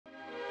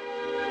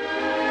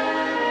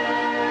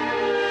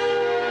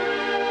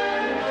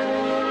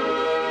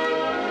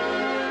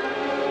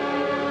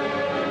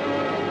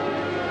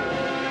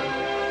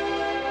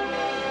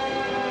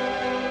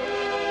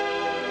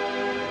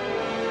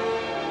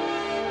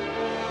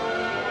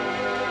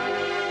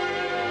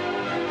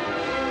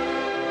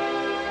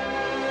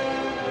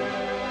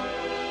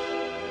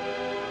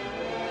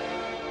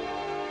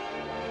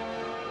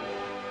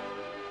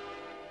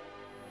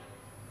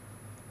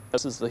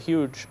This is the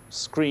huge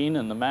screen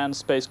in the Manned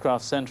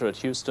Spacecraft Center at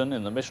Houston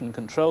in the Mission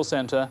Control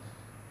Center,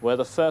 where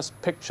the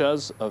first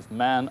pictures of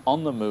man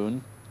on the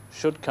moon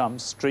should come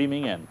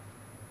streaming in.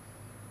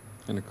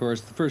 And of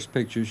course, the first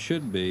picture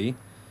should be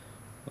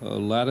a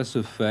lattice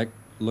effect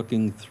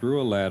looking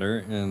through a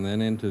ladder and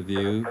then into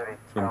view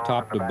from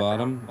top to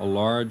bottom, a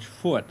large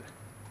foot,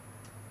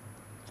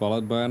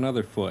 followed by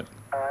another foot.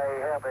 I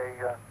have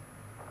a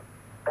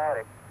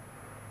static.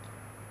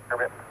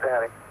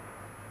 Static.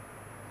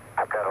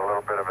 I've got a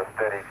little bit of a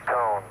steady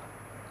tone.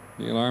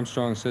 Neil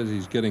Armstrong says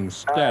he's getting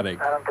static.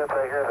 I don't guess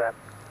I hear that.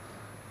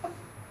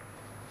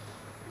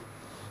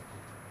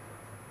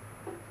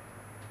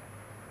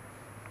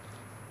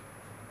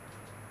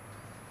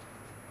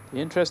 The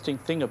interesting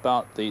thing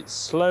about the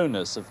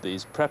slowness of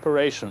these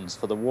preparations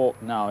for the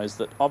walk now is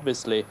that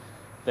obviously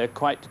they're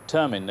quite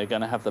determined they're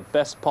going to have the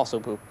best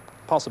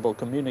possible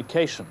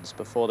communications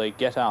before they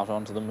get out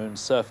onto the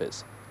moon's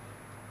surface.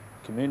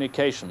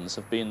 Communications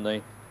have been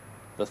the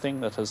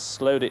thing that has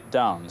slowed it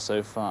down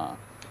so far.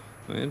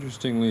 Well,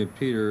 interestingly,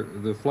 Peter,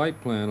 the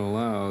flight plan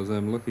allows,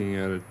 I'm looking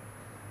at it,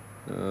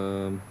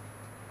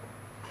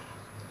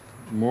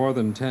 more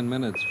than 10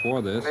 minutes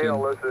for this.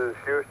 Neil, this is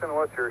Houston.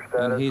 What's your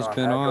status? And he's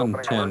been on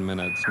 10 work?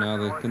 minutes. Now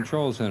the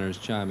control center's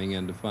chiming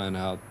in to find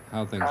out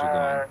how things are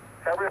going.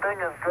 Everything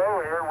is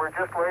go here. We're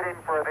just waiting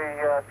for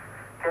the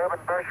cabin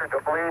pressure to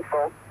bleed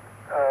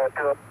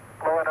to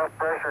low enough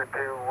pressure to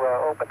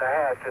open the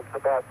hatch. It's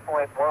about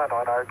 0.1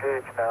 on our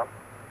gauge now.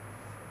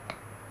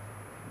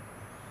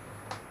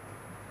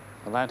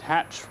 Well, that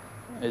hatch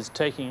is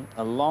taking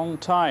a long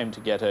time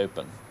to get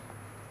open.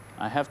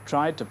 I have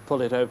tried to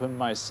pull it open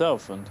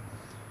myself, and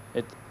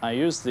I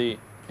used the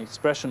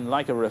expression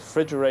like a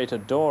refrigerator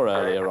door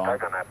earlier on.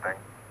 That thing.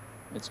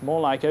 It's more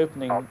like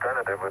opening...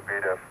 Alternative would be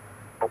to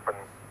open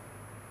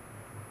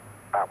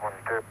that one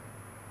too.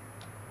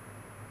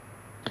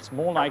 It's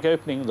more like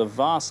opening the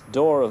vast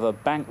door of a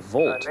bank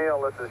vault.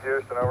 Neil, this is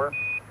Houston, over.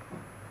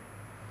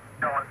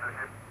 Go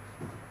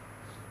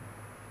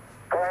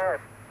ahead,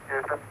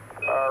 Houston.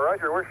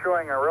 Roger, we're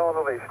showing a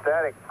relatively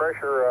static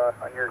pressure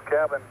on your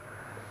cabin.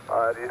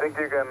 Do you think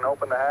you can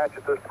open the hatch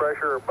at this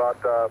pressure, about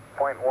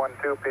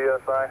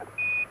 0.12 psi?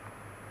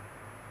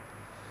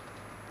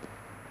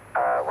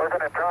 We're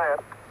going to try it.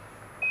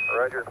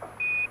 Roger.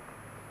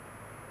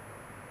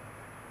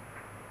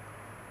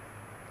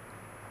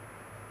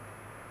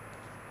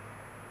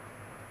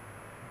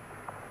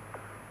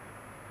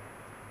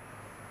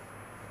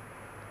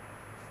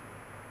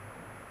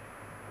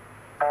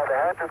 The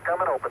hatch is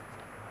coming open.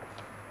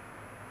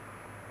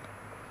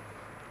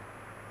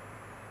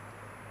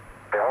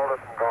 They hold us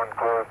from going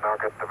closed, and I'll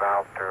get the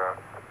valve to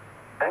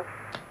and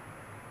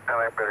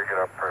I better get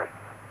up first.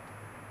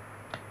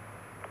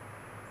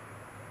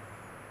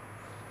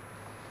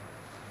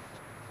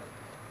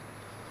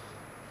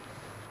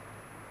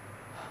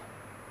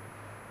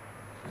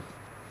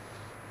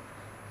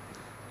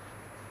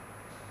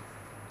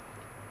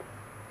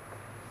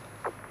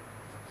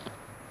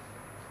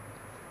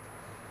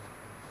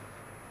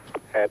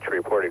 Hatch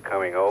reported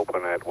coming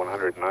open at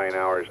 109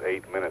 hours,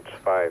 8 minutes,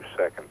 5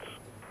 seconds.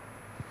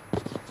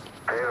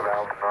 Okay, the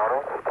valve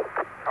throttle.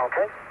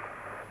 Okay.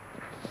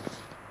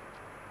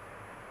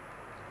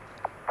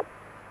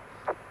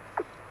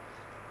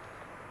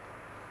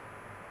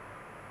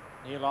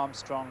 Neil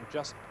Armstrong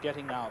just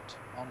getting out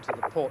onto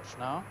the porch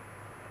now.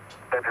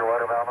 Have your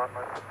water valve on,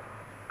 please?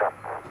 Yeah.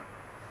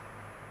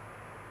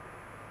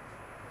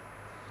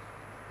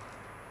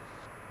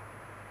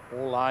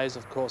 All eyes,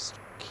 of course,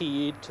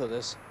 keyed to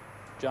this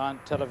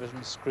giant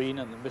television screen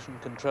in the Mission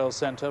Control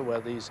Center where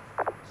these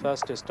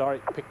first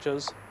historic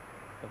pictures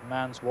of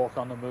man's walk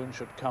on the moon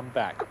should come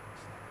back.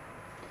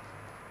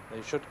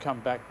 They should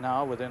come back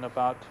now within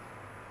about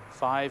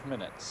 5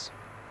 minutes.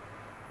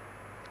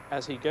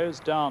 As he goes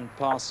down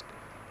past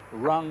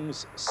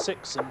rungs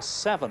 6 and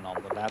 7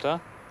 on the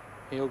ladder,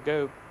 he'll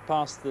go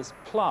past this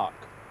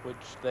plaque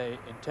which they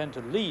intend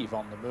to leave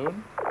on the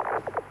moon,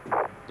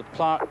 the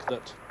plaque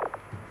that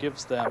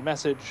gives their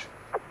message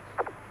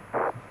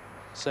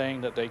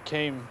saying that they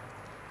came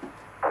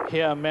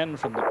here, men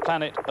from the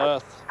planet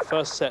Earth,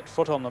 first set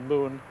foot on the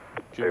moon,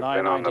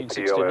 July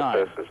 1969. They've been on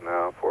the PLSS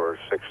now for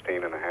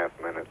 16 and a half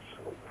minutes.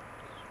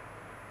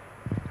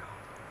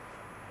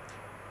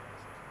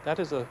 That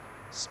is a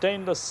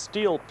stainless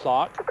steel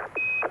plaque.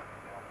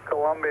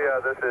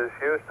 Columbia, this is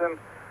Houston.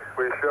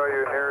 We show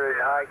you nearing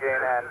high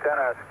gain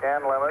antenna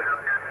scan limit.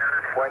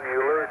 When you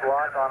lose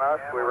lock on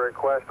us, we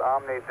request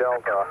Omni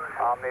Delta.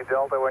 Omni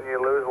Delta when you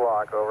lose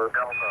lock, over.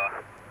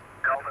 Delta.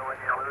 Delta when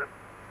you lose.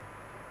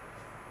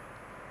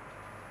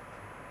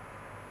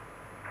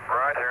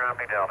 Roger,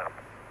 Omni Delta.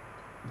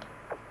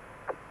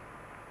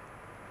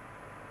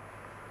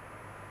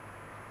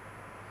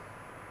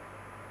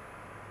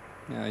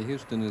 Yeah,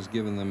 Houston has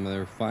given them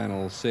their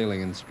final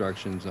sailing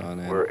instructions on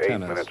antennas. We're 8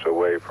 minutes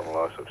away from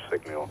loss of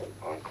signal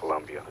on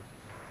Columbia.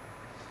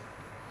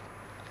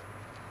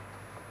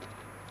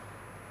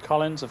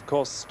 Collins, of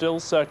course, still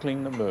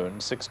circling the moon,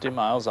 60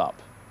 miles up.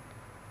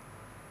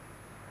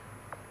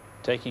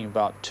 taking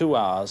about 2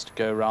 hours to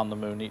go around the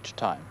moon each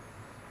time.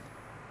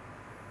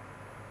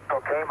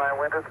 Okay, my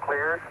wind is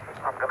cleared.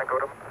 I'm going to go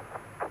to...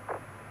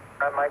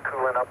 I might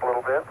cool it up a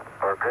little bit.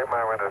 Okay,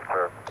 my wind is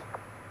clear.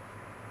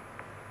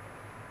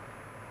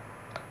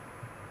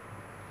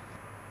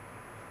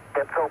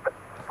 It's open.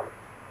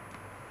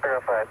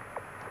 Verified.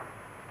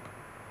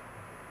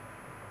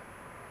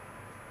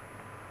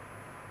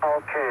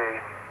 Okay.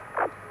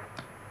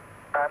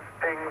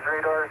 Pings,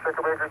 radar,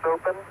 circuit breakers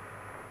open.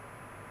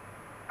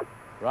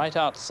 Right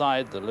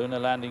outside the lunar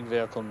landing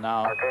vehicle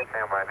now. Okay,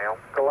 stand by, Neil.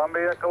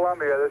 Columbia,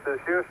 this is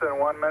Houston,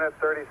 1 minute,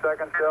 30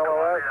 seconds to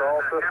LOS.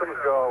 All systems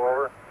go,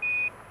 over.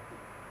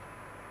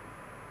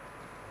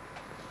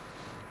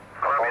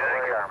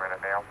 Columbia, a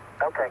minute, Neil.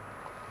 Okay.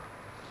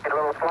 Get a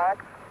little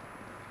slack.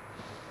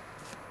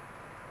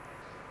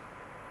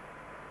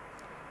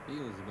 He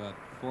was about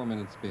 4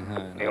 minutes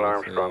behind. Neil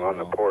Armstrong on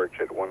the porch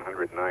at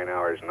 109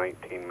 hours,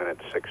 19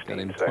 minutes, 16 Got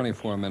him seconds.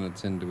 24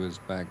 minutes into his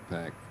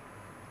backpack.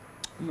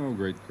 No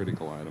great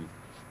critical item.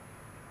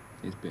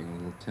 He's being a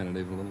little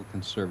tentative, a little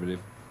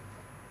conservative.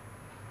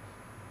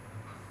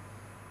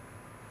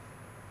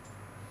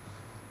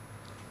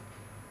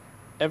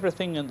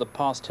 Everything in the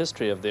past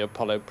history of the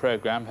Apollo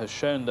program has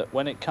shown that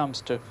when it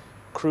comes to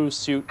crew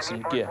suits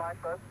and gear,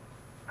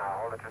 No,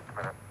 hold it just a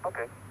minute.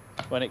 Okay.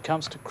 when it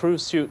comes to crew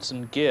suits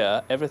and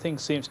gear, everything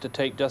seems to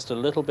take just a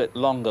little bit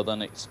longer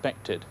than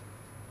expected.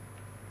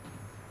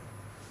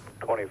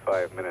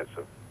 25 minutes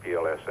of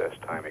PLSS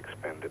time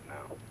expended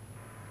now.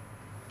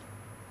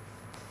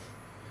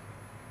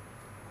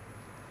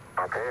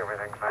 Okay,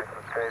 everything's nice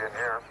and straight in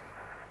here.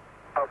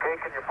 Okay,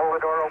 can you pull the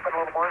door open a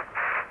little more?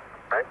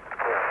 Right?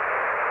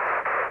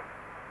 Yeah.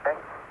 Okay.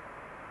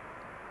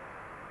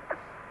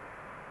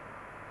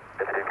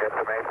 Did you get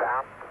the main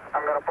down?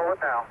 I'm going to pull it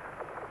now.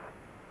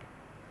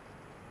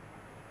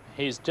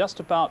 He's just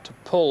about to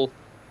pull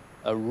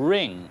a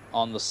ring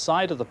on the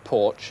side of the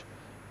porch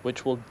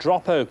which will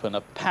drop open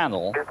a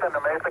panel. Houston,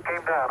 the Mesa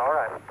came down, all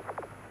right.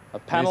 A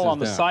panel Mesa's on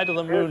the down. side of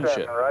the moon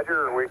Houston, ship.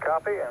 Roger, we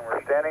copy, and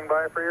we're standing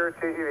by for your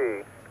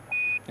TV.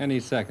 Any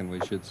second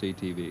we should see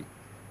TV.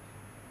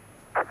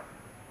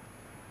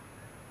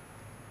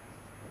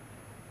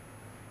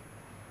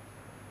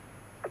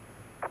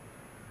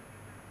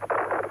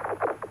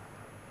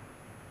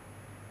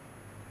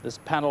 This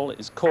panel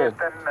is called...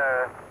 Houston,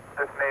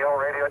 this is Neil,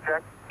 radio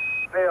check.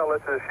 Neil,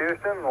 this is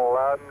Houston,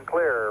 loud and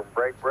clear.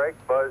 Break, break,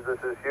 Buzz, this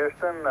is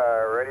Houston,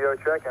 radio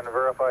check and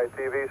verified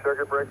TV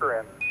circuit breaker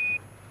in.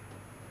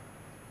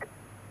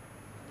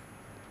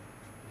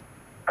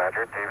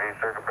 Roger,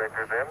 TV circuit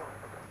breaker's in.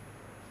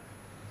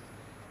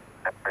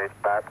 Reach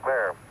path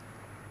clear.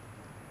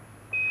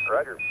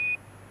 Roger.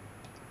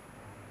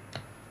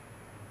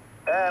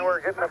 And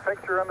we're getting a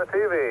picture on the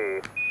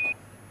TV.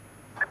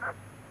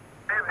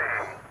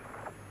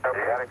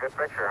 You got a good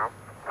picture, huh?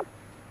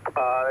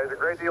 There's a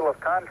great deal of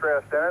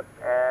contrast in it,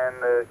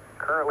 and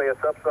currently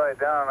it's upside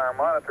down on our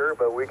monitor,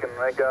 but we can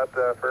make out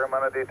a fair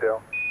amount of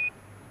detail.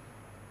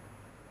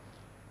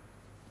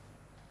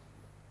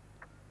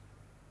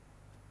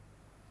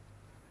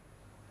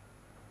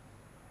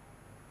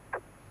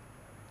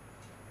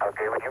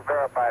 Okay, would you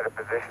verify the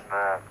position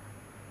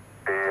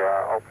the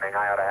opening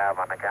I ought to have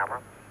on the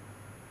camera?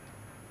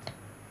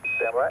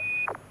 Stand by.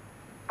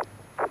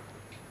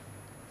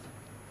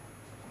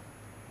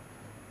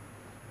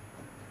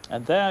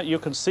 And there you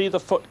can see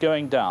the foot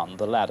going down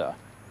the ladder.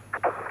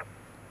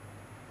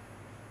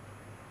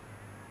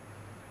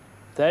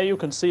 There you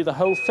can see the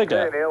whole Hey,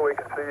 figure. Neil, we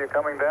can see you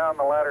coming down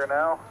the ladder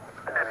now.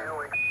 Hey, Neil,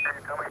 we can see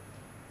you coming.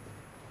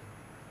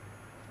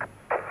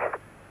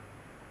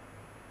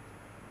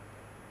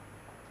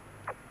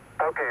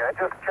 Okay, I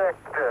just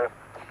checked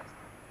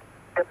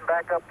getting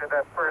back up to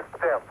that first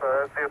step.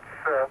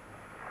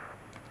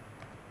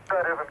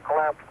 That isn't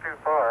collapsed too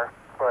far,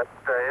 but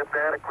it's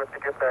adequate to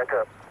get back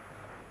up.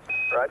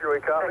 Roger, we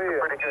copy. It's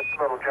a pretty good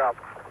little jump.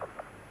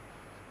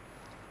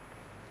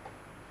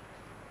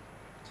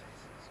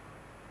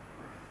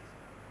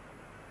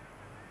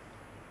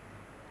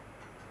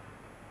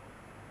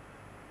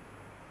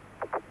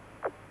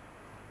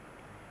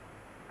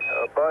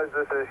 Buzz,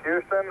 this is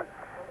Houston.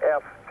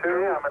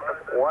 F2,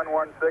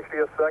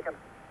 1/160th second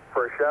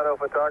for shadow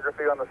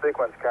photography on the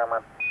sequence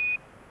camera.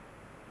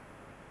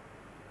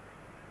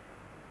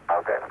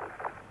 Okay.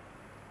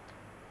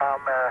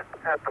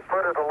 At the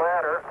foot of the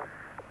ladder,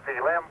 the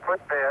LEM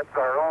footbeds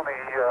are only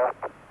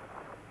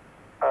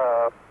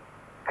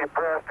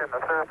depressed in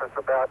the surface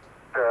about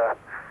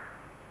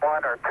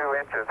 1 or 2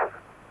 inches,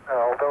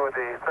 although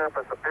the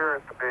surface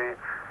appears to be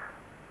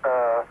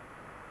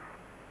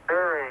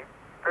very,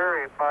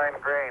 very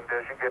fine-grained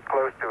as you get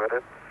close to it.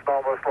 It's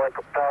almost like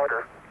a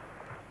powder.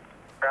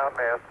 Ground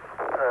mass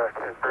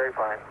is very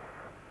fine.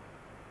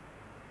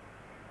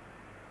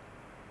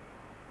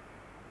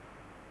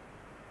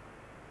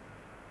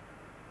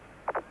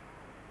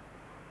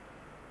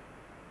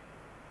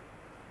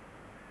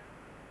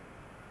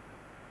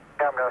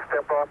 I'm going to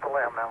step off the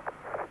LEM now.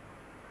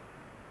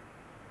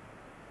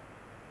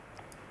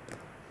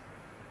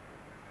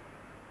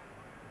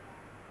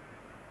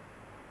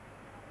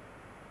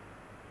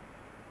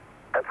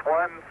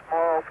 One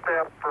small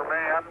step for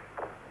man,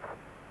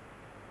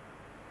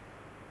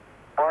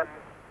 one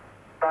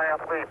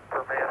giant leap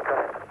for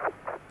mankind.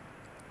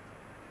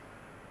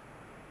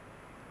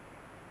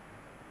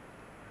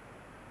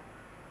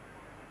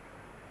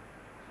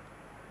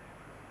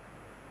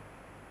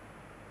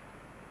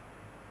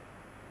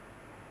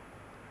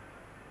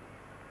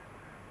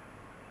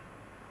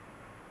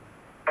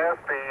 As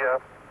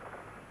the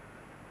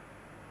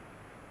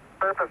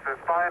surface is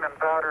fine and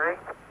powdery,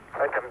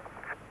 I can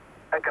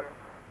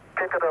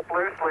pick it up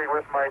loosely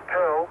with my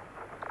toe.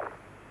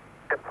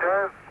 It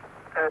does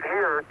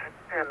adhere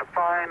in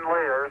fine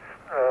layers,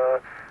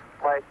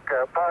 like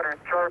powdered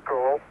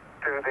charcoal,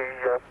 to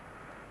the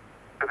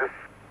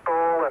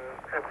sole and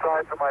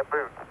sides of my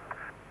boot.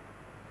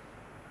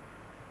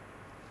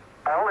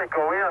 I only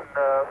go in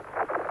a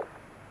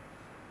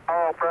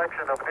small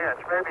fraction of an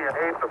inch, maybe an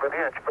eighth of an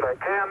inch, but I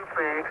can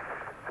see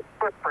the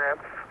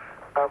footprints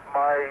of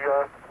my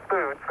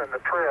boots and the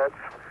treads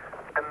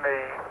in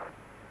the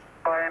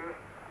fine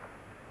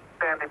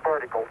sandy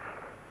particles.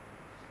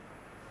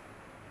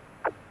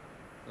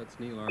 That's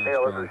Neil Neil,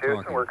 Armstrong this is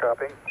Houston. talking. We're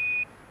copying.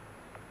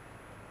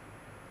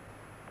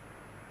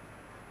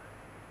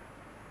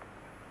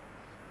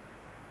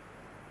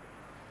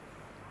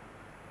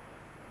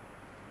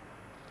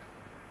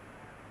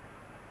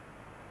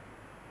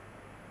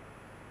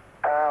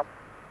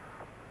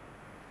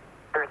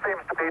 There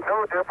seems to be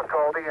no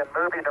difficulty in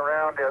moving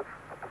around as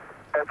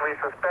we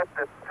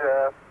suspected.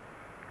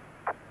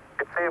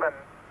 It's even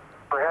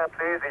perhaps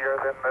easier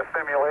than the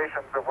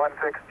simulations of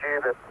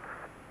 16G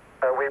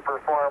that we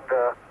performed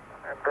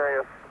in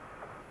various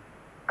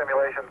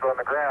simulations on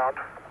the ground.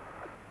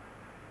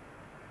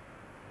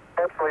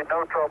 Absolutely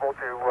no trouble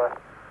to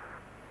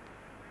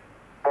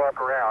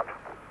walk around.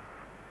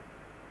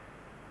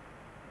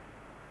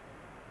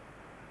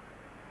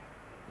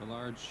 The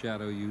large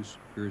shadow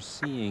you're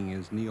seeing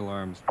is Neil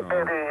Armstrong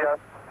The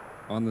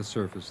on the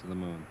surface of the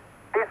moon.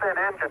 decent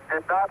engine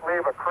did not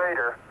leave a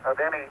crater of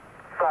any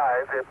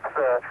size. It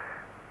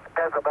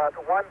has about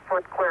 1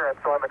 foot clearance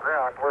on the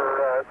ground.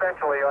 We're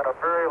essentially on a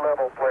very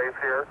level place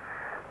here.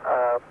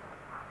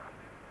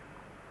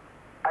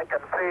 I can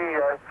see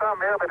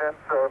some evidence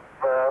of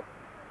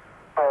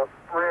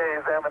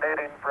rays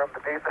emanating from the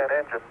descent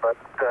engine, but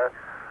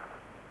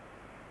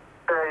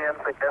very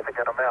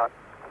insignificant amount.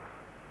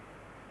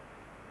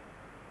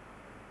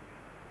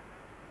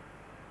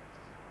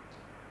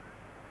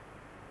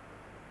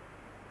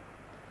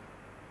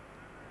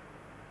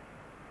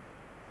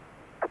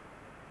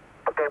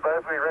 Okay,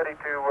 Buzz, we ready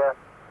to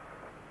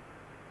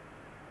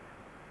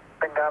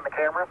bring down the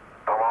camera?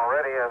 I'm all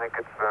ready. I think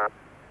it's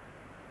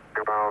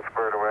 2 miles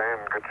squared away in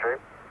good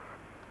shape.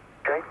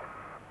 Okay.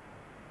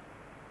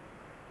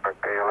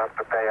 Okay, you'll have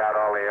to pay out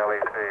all the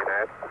LEC.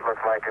 It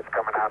looks like it's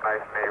coming out nice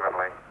and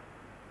evenly.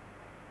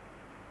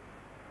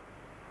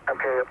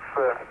 Okay,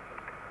 it's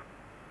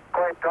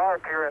quite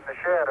dark here in the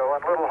shadow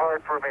and a little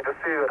hard for me to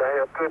see that I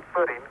have good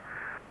footing.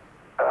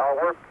 I'll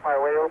work my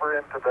way over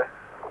into the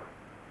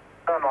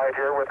sunlight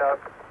here without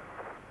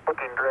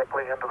looking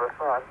directly into the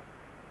sun.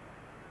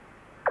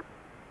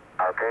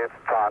 Okay, it's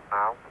taut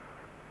now.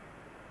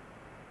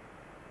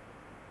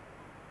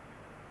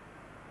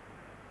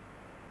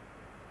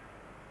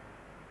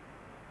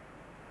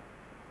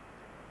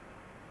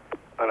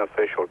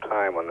 Unofficial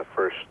time on the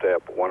first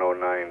step,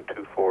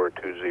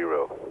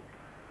 109.2420.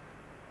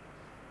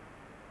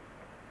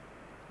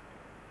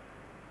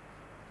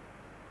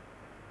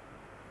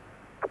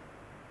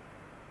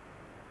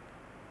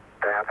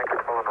 Okay, I think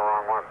you're pulling the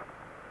wrong one.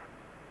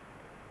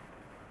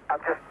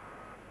 I'm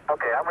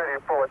ready to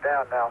pull it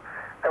down now.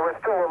 There was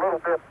still a little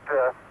bit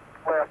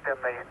left in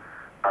the...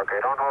 Okay,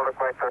 don't hold it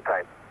quite so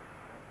tight.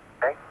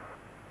 Okay?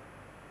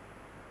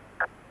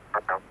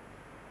 Okay.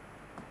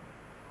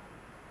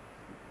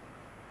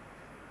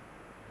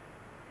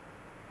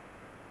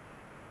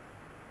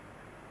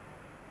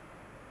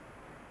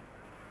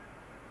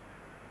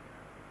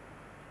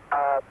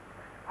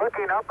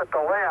 Looking up at the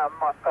limb,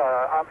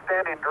 I'm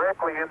standing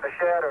directly in the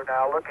shadow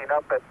now, looking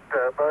up at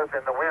Buzz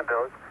in the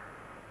windows.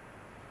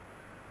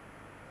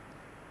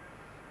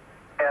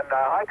 And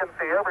I can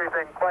see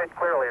everything quite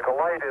clearly. The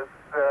light is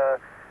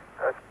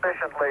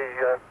sufficiently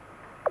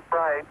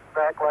bright,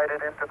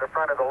 backlighted into the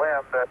front of the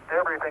limb, that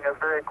everything is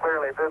very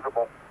clearly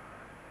visible.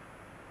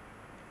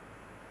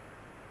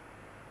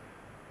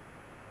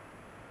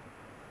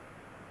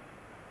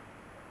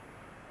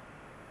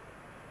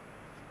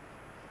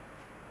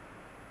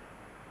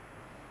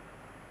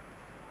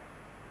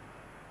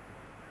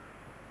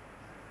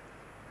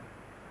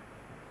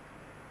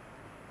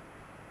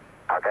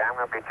 Okay, I'm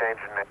going to be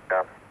changing it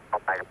up.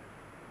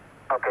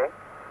 Okay.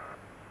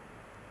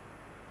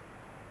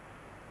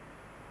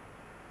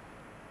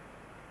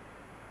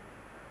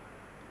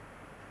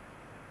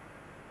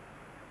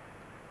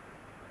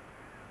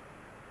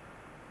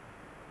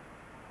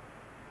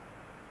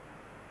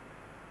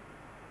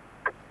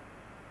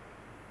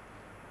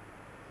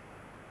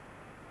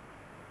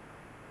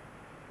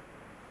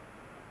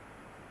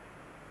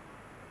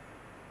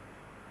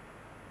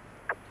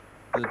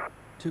 The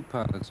two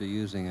pilots are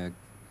using a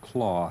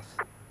cloth,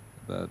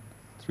 about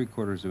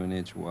 3/4 of an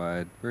inch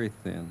wide, very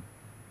thin,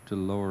 to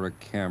lower a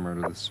camera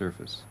to the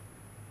surface.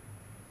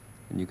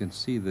 And you can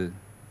see the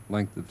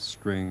length of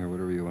string, or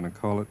whatever you want to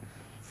call it,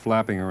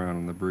 flapping around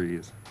in the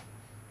breeze.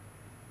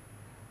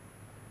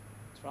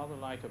 It's rather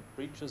like a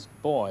breeches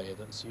buoy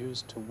that's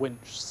used to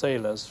winch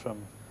sailors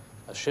from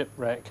a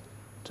shipwreck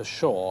to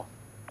shore.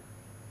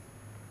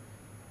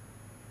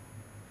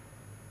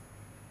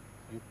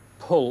 You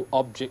pull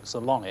objects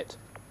along it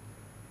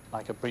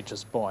like a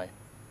breeches buoy.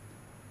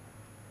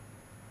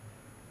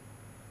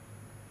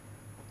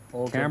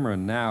 The camera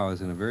now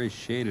is in a very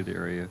shaded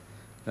area.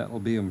 That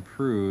will be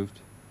improved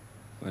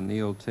when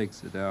Neil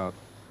takes it out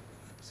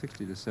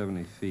 60 to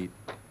 70 feet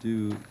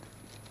due,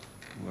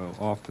 well,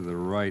 off to the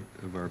right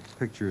of our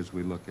picture as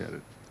we look at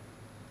it.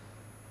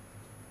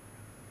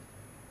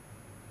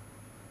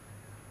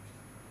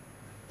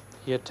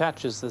 He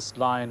attaches this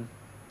line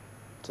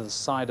to the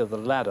side of the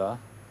ladder,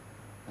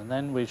 and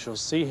then we shall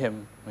see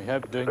him, we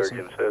hope, doing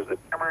Surgeon says that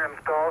Camera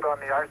installed on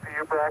the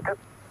RCU bracket.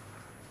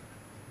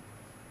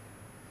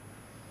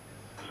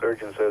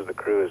 Surgeon says the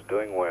crew is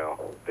doing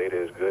well. Data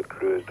is good,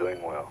 crew is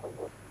doing well.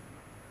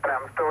 And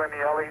I'm still in the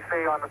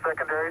LEC on the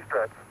secondary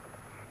stretch.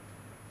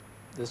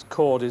 This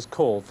cord is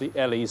called the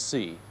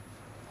LEC.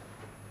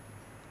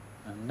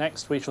 And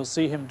next we shall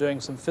see him doing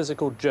some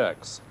physical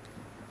jerks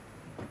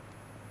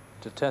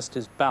to test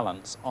his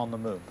balance on the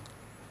moon.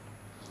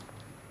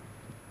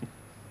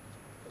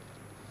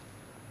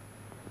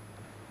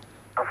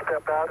 I'll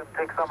step out and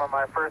take some of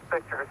my first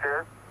pictures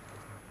here.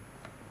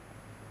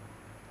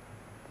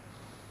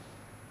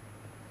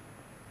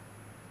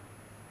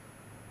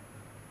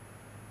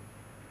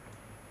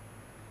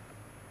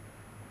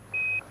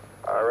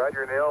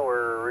 Roger, Neil,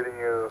 we're reading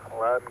you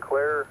loud and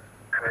clear.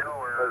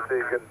 Let's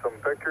see, getting some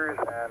pictures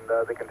and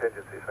the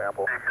contingency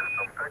sample.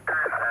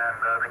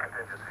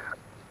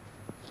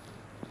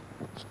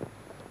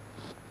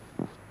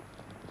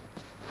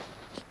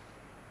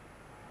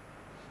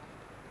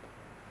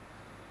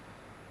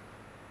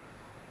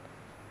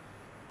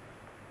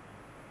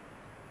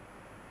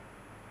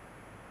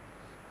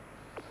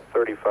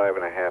 .35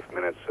 and a half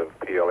minutes of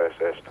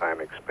PLSS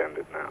time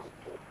expended now.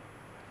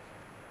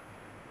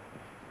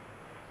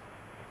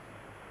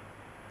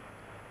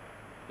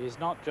 He's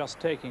not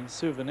just taking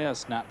souvenir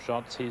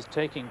snapshots, he's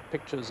taking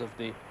pictures of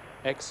the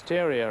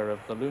exterior of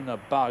the lunar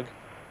bug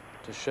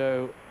to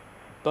show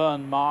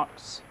burn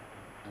marks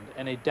and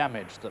any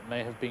damage that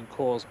may have been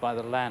caused by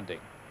the landing.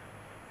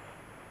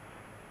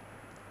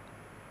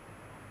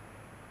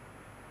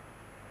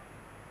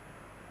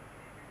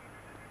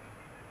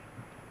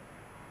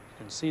 You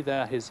can see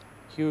there his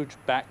huge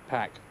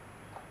backpack,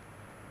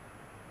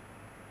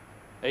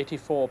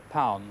 84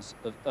 pounds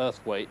of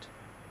earth weight,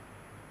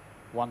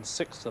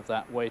 1/6 of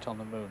that weight on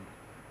the moon.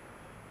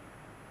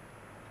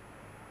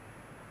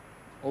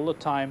 All the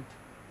time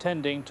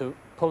tending to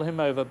pull him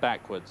over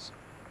backwards.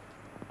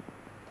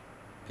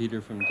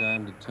 Peter, from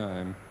time to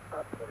time.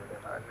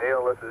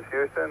 Neil, this is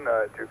Houston.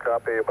 Did you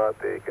copy about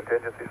the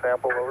contingency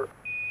sample? Over.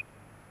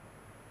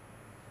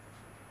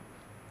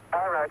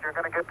 All right, you're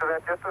going to get to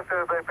that just as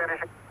soon as I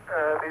finish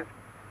these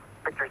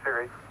picture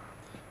series.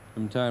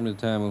 From time to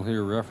time we'll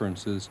hear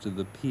references to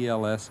the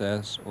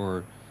PLSS,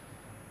 or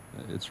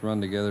it's run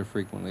together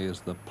frequently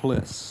as the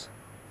PLIS,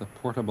 the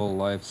Portable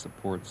Life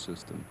Support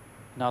System.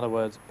 In other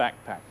words,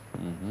 backpack.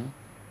 Mm-hmm.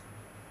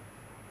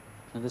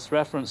 And this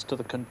reference to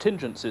the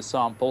contingency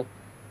sample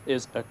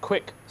is a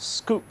quick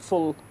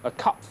scoopful, a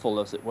cupful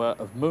as it were,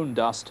 of moon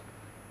dust,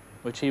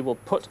 which he will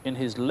put in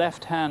his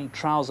left-hand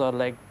trouser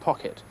leg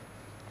pocket.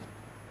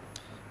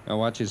 Now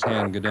watch his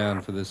hand go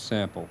down for this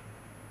sample.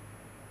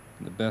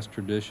 In the best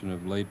tradition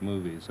of late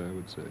movies, I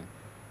would say.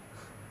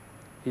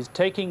 He's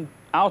taking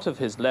out of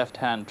his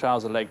left-hand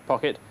trouser leg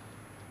pocket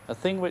a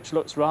thing which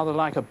looks rather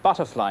like a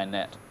butterfly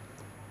net.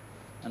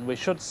 And we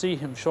should see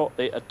him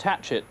shortly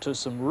attach it to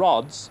some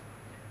rods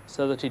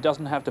so that he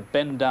doesn't have to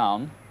bend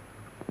down,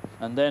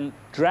 and then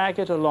drag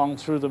it along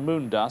through the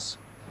moon dust.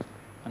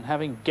 And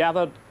having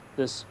gathered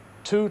this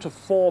 2 to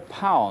 4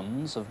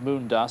 pounds of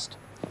moon dust,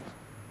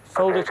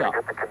 fold it up.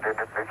 Get the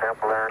contingency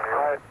sample there,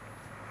 Neil.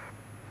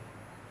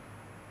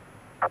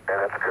 Okay,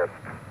 that's good.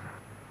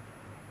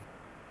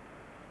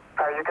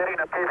 Are you getting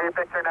a TV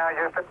picture now,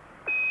 Houston?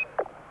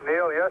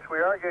 Neil, yes, we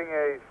are getting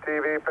a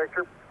TV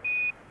picture.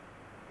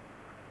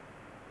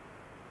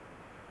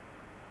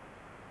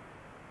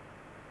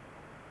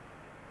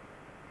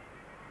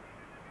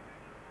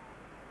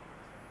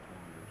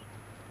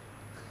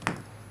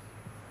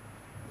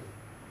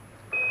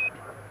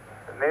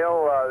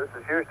 Neil,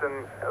 this is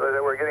Houston.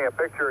 We're getting a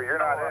picture. You're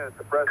not in at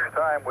the present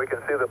time. We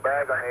can see the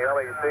bag on the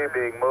LEC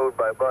being moved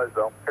by Buzz,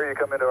 though. Here you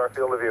come into our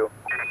field of view.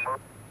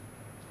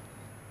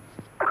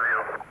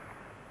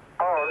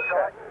 Oh,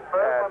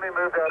 let me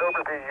move that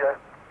over the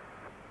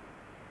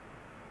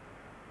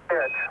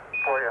edge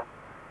for you.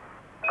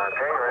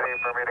 Okay, ready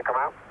for me to come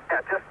out?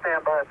 Yeah, just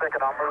stand by a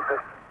second. I'll move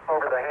this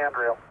over the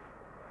handrail.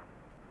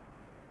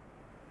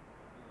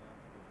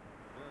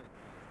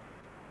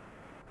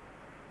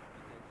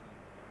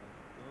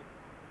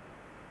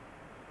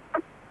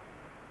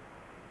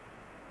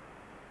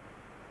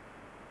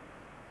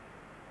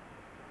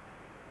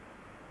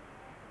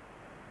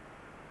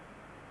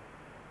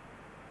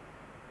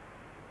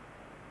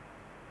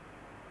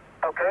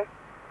 Okay.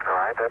 All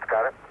right, that's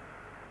got it.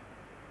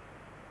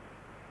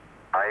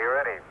 Are you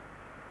ready?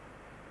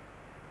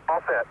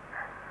 All set.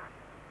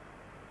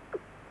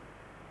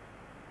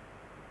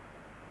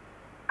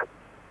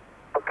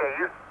 Okay,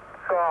 you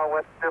saw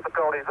what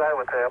difficulties I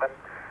was having.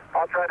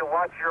 I'll try to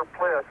watch your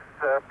bliss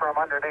from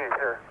underneath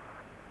here.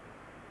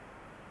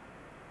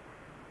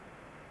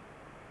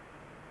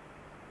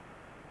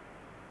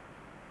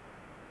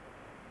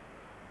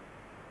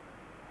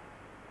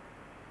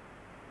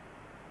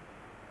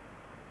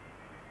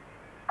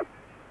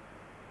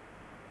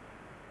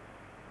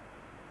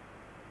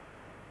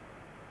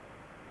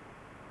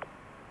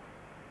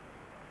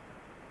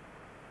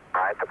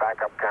 All right, the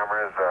backup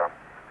camera is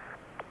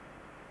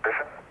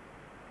position.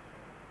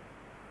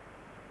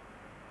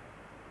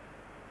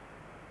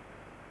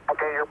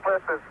 Okay, your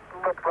bliss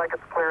looks like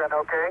it's clear and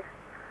okay.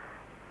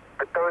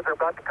 The toes are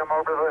about to come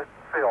over the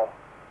sill.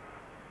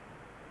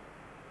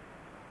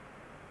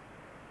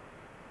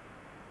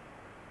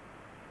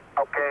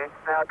 Okay,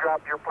 now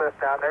drop your bliss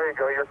down. There you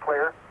go, you're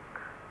clear.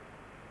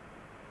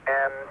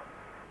 And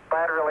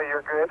laterally,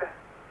 you're good.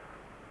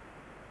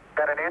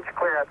 Got an inch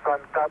clearance on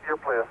top of your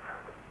bliss.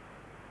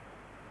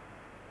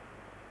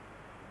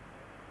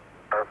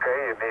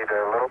 Okay, you need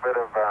a little bit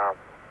of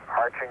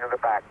arching of the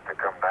back to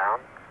come down.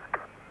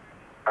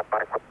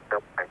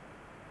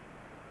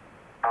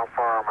 How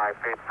far are my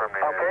feet from the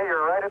edge? Okay,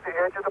 you're right at the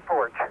edge of the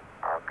porch.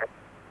 Okay.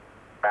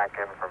 Back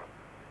in from...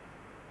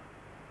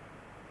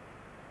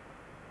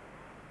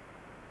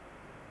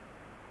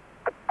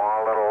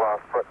 Small little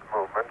foot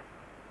movement.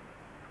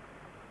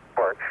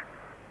 Porch.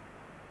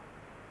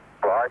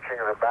 Arching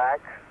of the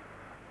back.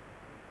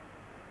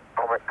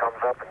 Moment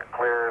comes up and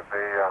clears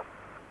the...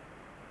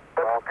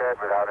 all good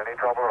without any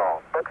trouble at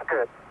all. Looks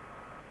good.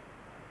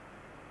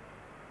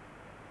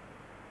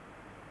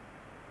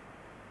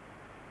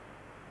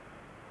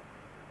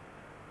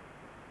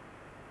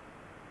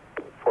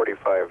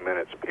 .45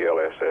 minutes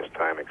PLSS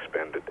time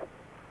expended.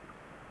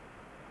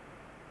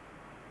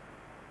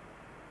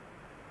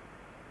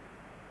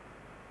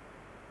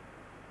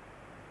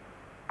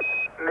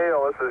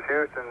 Neil, this is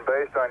Houston.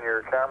 Based on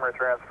your camera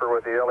transfer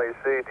with the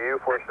LEC, do you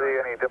foresee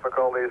any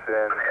difficulties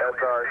in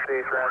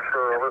SRC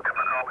transfer over?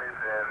 Difficulties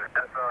in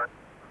SRC?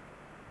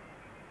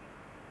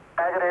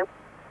 Negative.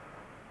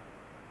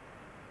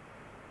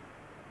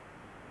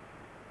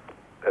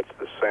 That's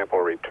the sample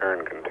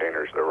return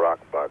containers, the rock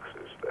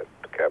boxes that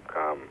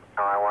Capcom...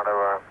 Now I want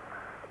to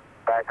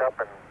back up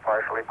and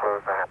partially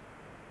close the hatch.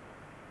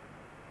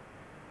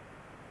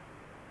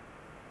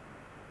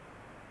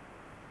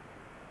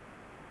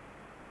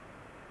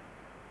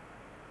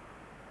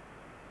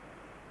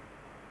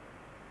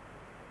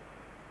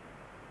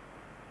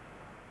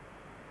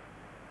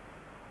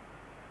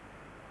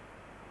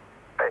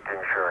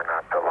 Making sure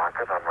not to lock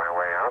it on my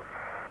way out.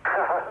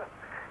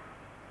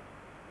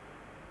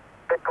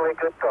 Particularly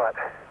good thought.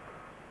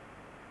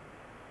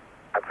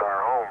 That's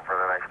our home for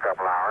the next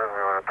couple hours.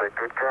 We want to take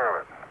good care of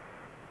it.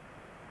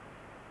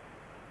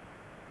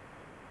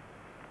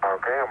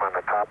 Okay, I'm on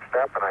the top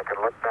step and I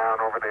can look down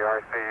over the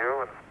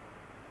RCU and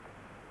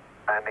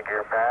landing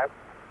gear pad.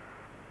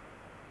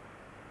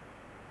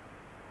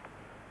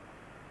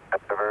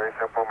 It's a very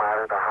simple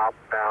matter to hop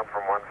down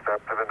from one step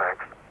to the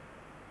next.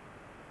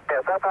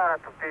 Yes, I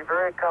found it to be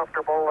very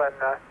comfortable,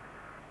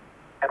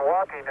 and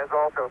walking is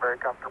also very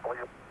comfortable.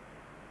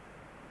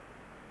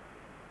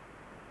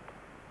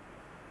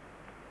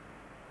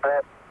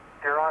 But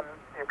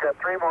you've got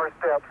 3 more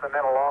steps and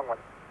then a long one.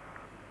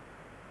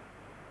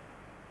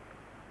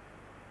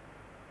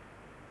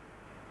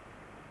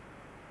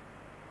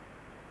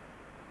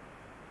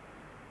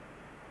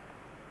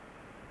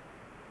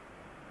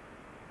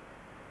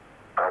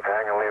 Okay,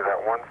 I'm going to leave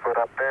that 1 foot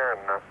up there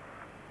and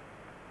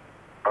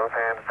both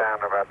hands down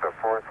to about the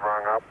 4th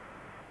rung up.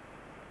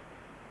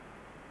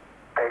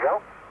 There you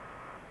go.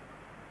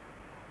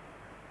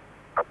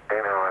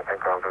 Okay, now I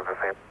think I'll do the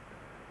same.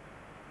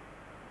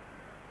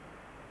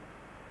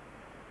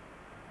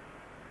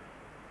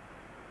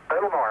 A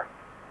little more.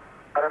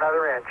 About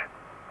another inch.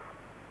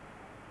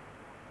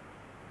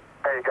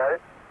 There, you got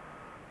it?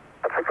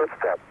 That's a good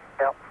step.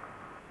 Yep.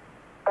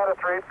 About a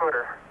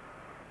 3-footer.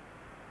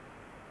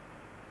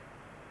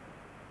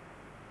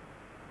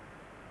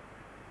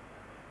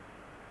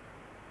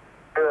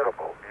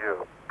 Beautiful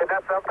view. Isn't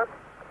that something?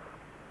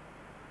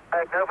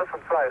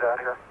 Magnificent sight out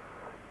here.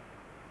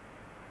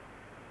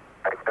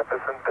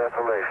 Magnificent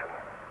desolation.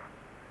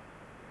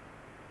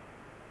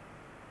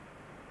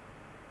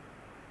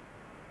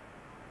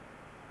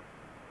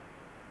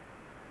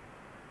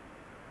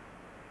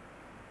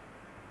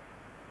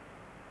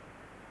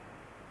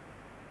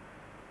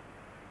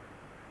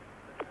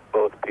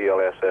 Both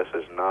PLSS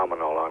is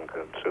nominal on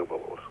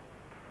consumables.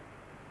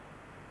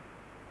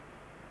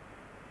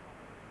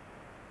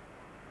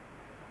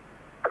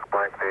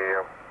 Like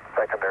the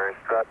secondary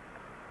strut.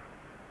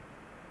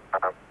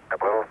 Have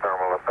little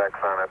thermal effects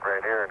on it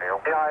right here,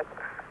 Neil. Yeah,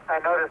 I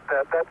noticed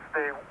that.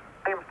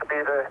 Seems to be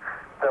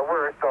the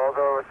worst,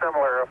 although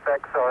similar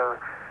effects are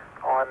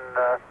on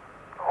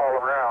all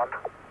around.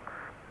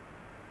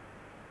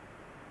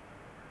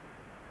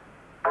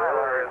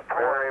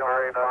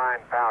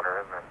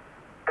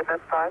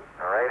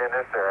 Right in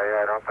this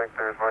area, I don't think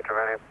there's much of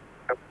any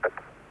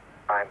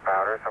fine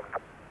powder. Some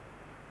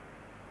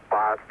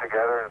clods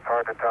together, and it's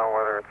hard to tell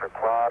whether it's a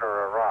clod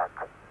or a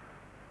rock.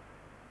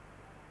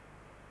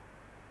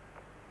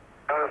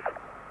 Notice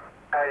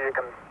how you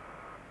can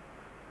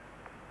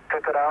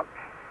pick it out?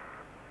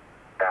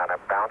 Yeah, and it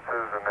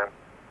bounces and then...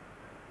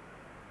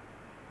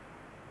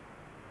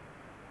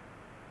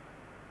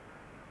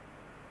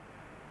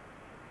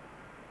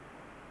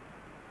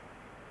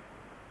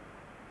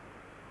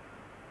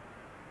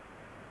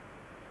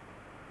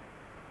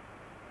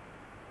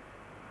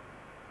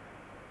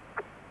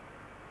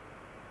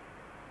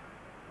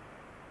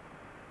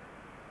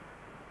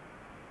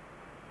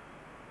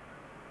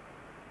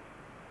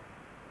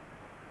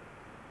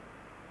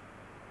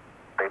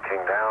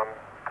 Reaching down,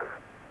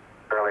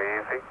 fairly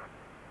easy.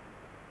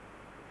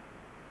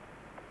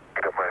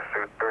 Get my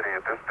suit dirty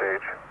at this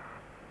stage.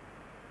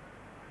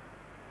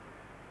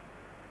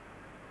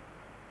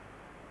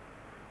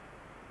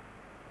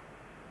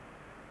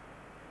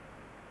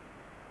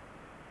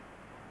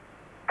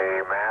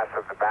 The mass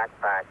of the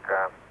backpack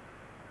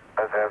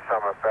does have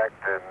some effect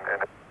in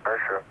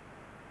inertia.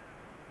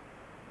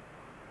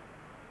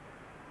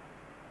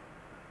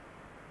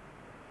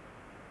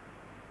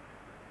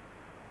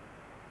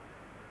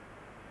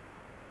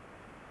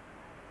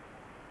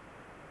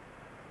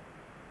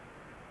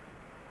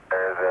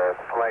 There's a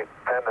slight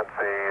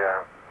tendency,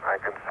 I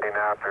can see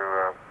now,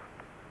 to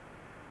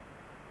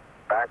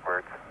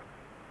backwards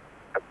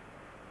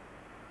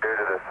due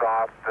to the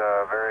soft,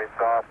 very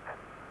soft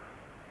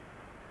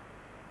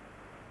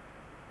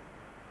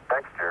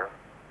texture.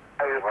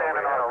 You're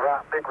standing on a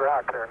rock, big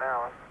rock there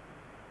now.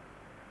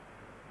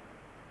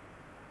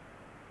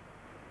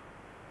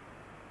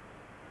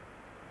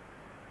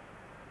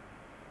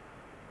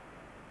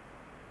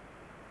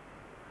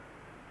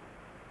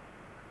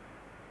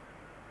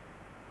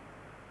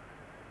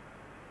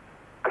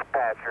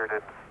 Sure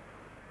didn't.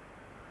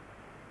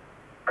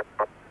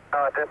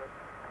 No, it didn't.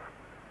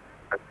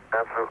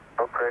 Absolutely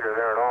no crater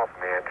there at all from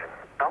the engine.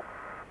 No.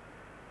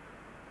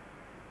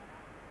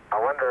 I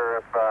wonder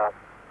if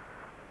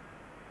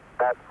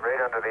that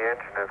right under the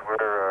engine is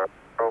where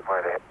probe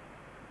might hit.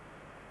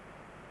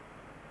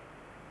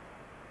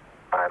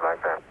 I'd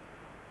like that.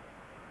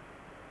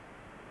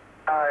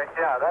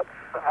 Yeah,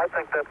 I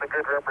think that's a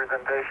good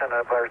representation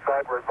of our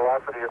sideward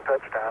velocity of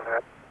touchdown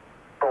there.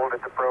 Hold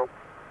it to probe.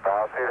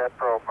 I'll see that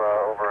probe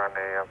over on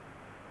the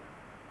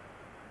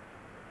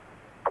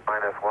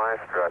minus Y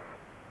strut.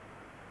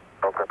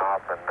 Broken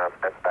off and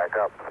bent back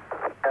up.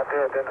 That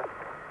did, didn't it?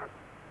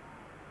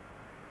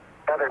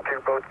 The other two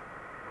boats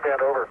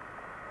bent over.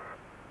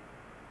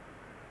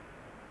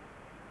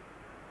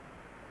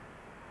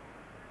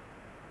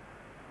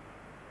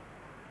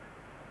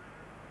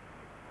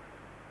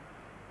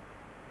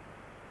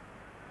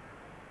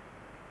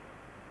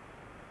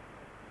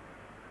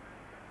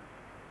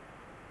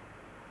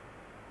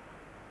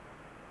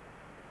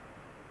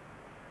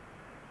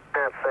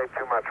 Can't say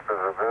too much for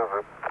the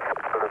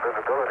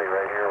visibility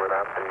right here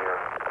without the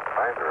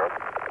visor up.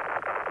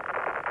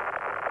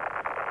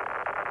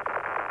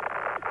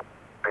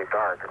 Pretty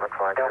dark. It looks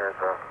like there's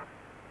a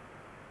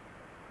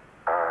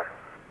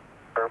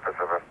surface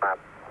of a flat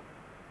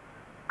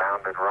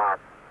bounded rock.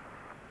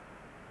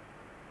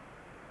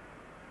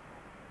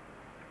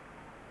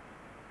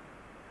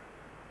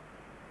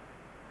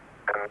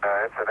 And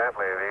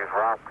incidentally, these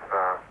rocks,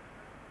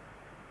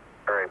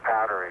 very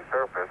powdery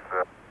surface.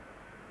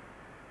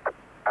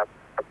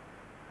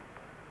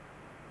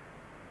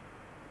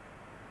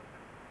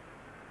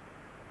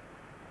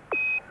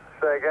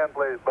 Say again,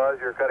 please, Buzz.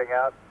 You're cutting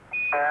out.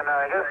 And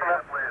here's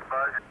again, please,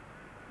 Buzz.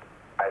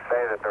 I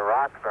say that the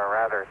rocks are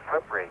rather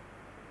slippery.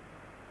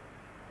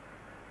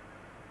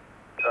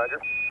 Roger.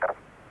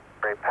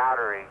 Very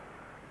powdery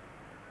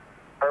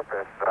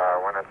surface.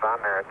 When it's on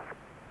there,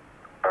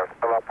 it's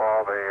fill up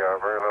all the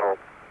very little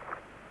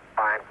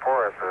fine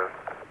poruses.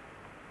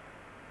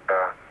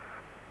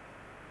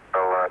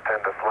 They'll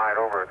tend to slide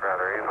over it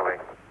rather easily.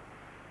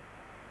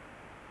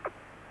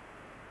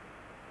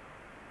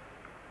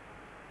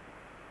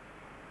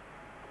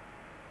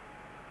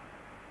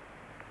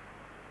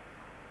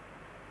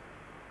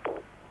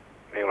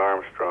 Neil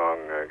Armstrong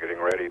getting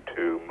ready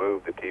to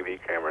move the TV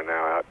camera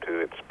now out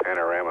to its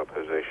panorama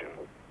position.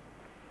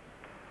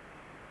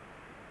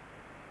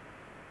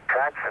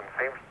 Traction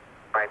seems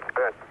quite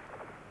good.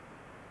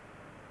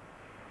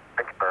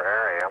 Particular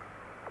area.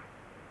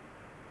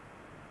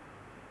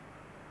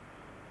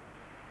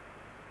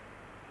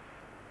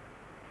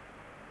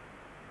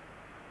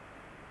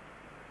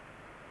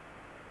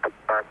 I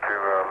start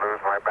to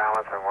lose my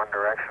balance in one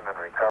direction, and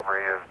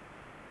recovery is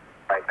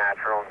quite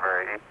natural and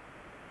very easy.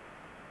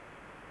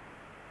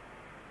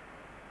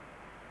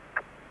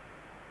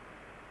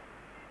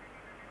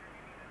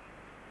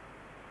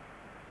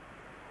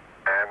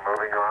 And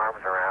moving your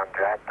arms around,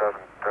 Jack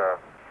doesn't go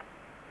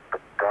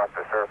off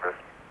the surface.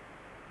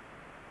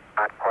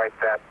 Not quite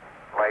that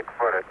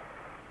light-footed.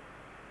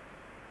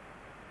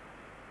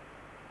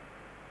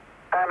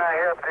 And I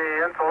have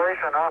the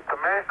insulation off the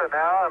mesa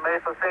now. The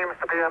mesa seems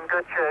to be in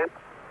good shape.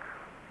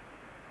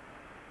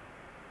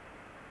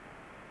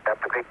 have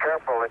to be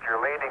careful that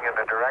you're leaning in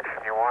the direction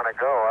you want to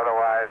go,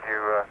 otherwise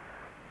you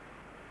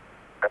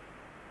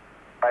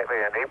slightly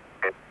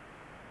inebriate.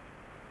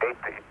 In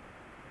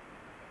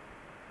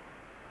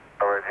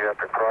other words, you have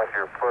to cross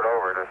your foot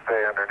over to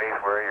stay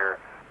underneath where your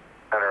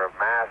center of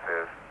mass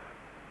is.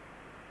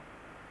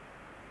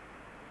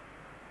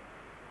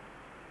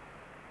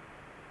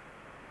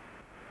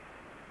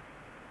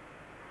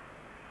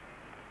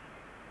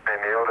 Hey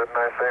Neil, didn't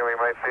I say we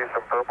might see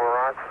some purple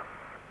rocks?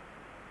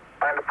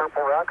 Find the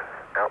purple rocks?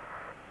 Yep.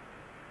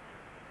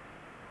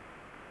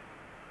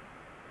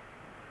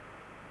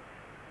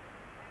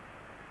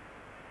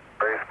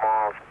 Very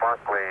small,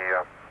 sparkly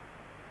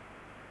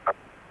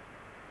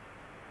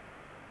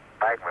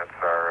fragments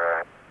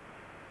are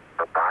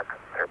rock.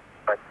 They're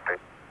like the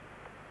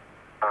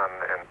sun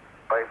in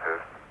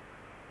places.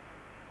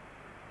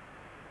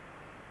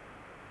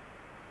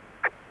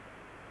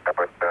 I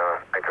would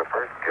make a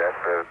first guess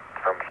at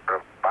some sort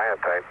of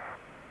biotite.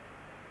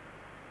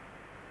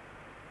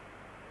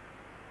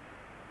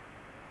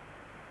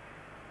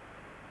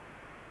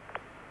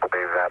 We'll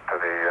leave that to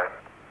the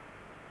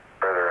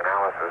further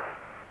analysis.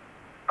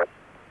 But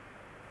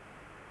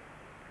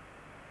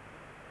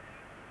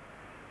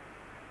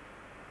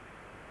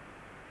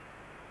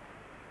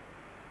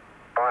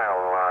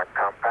soil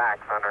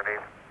compacts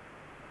underneath.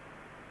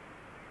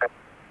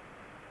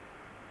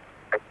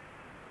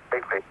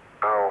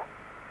 No,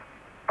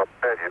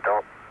 upset you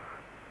don't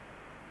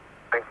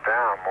sink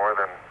down more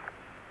than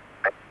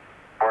a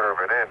quarter of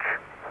an inch.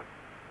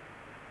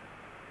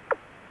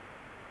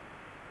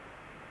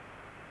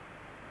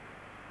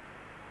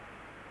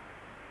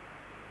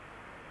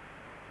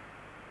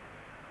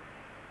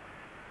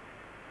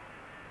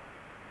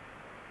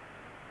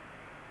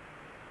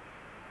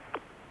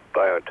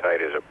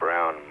 Biotite is a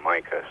brown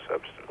mica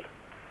substance.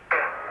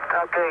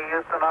 Okay,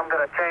 Houston, I'm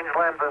going to change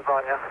lenses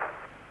on you.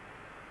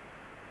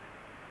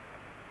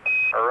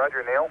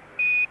 Roger, Neil.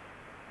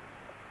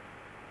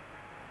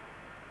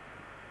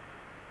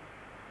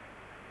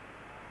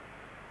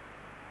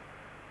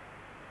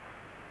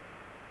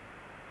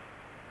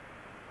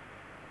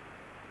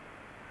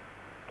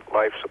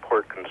 Life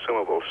support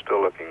consumables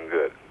still looking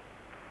good.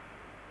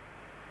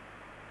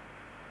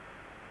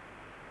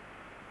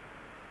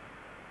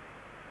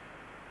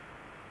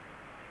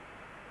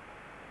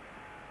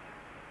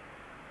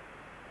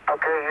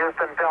 Okay,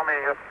 Houston, tell me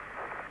if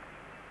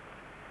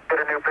get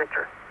a new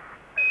picture.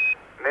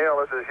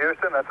 Neil, this is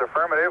Houston. That's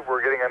affirmative.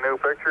 We're getting a new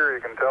picture.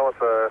 You can tell it's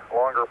a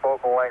longer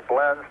focal length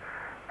lens.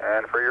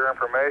 And for your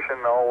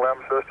information, all LEM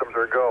systems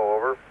are go.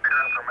 Over. For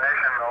your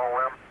information, all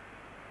LEM.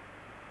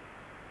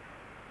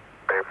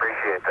 I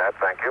appreciate that.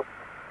 Thank you.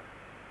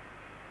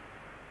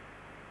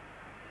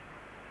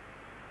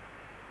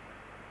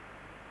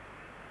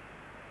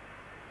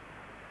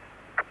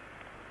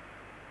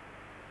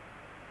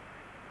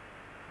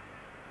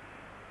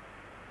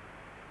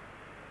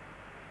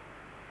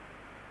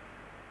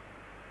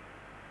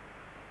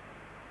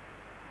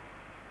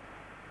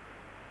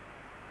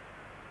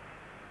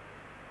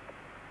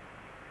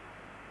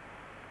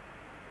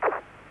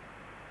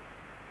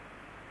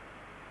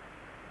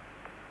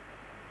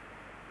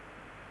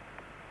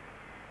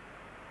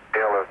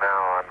 Is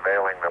now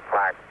unveiling the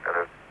plaque that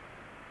is.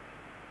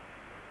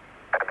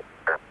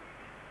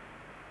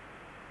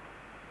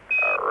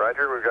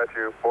 Roger, we got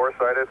you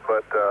four-sided,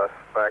 but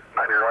back to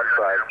one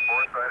side.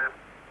 Four-sided.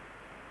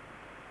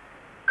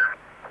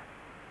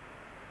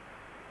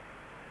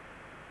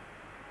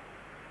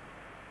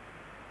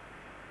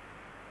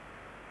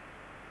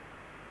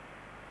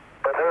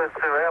 For those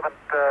who haven't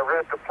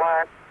read the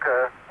plaque,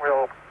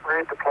 we'll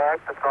read the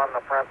plaque that's on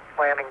the front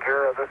landing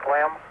gear of this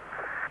LEM.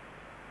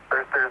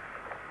 First, there's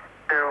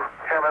two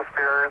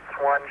hemispheres,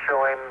 one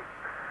showing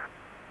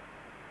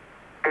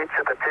each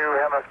of the two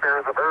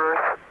hemispheres of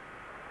Earth.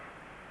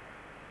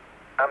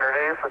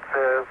 Underneath it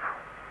says,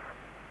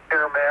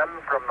 "Dear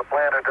men from the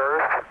planet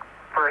Earth,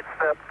 first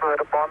set foot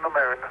upon the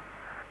moon,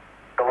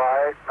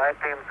 July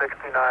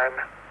 1969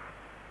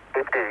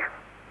 AD.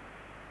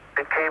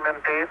 It came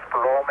in peace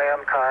for all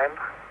mankind."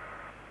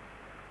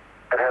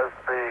 It has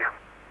the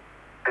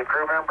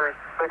crew members'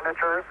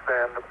 signatures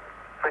and the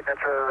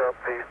signature of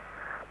the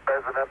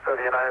President of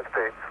the United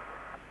States.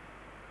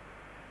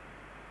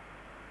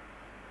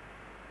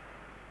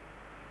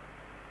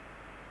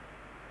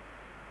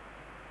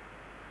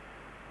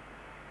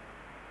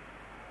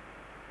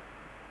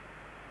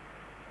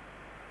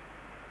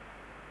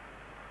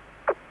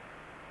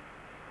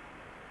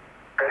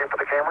 Ready for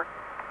the camera?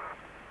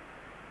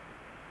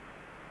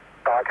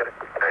 Oh, I get it.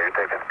 Yeah, you're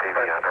taking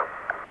TV on now.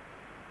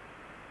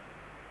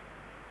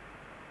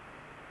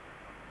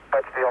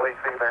 Touch the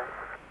LEC there.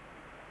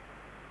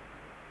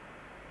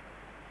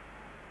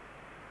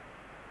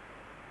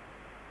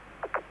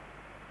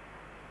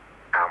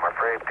 I'm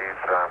afraid these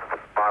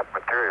spot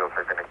materials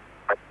are going to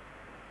get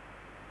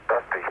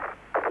dusty.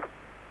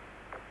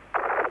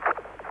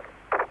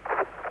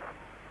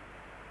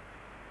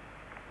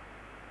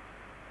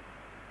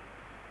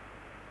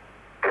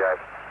 Yeah,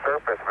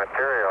 surface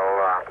material,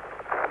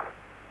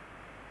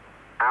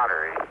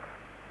 powdery.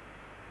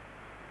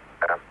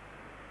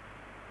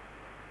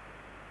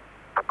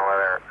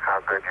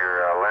 good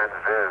your lens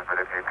is, but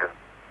if you can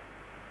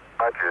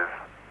touches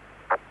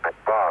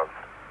above.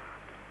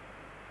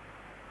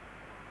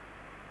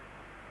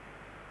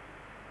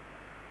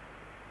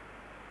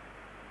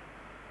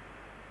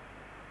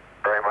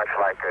 Very much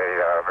like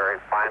a very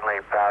finely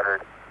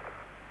powdered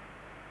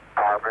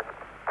carbon,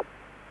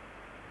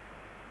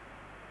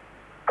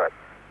 but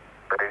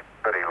pretty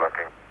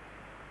looking.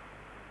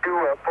 Could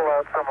you pull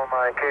out some of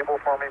my cable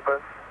for me,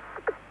 Buzz?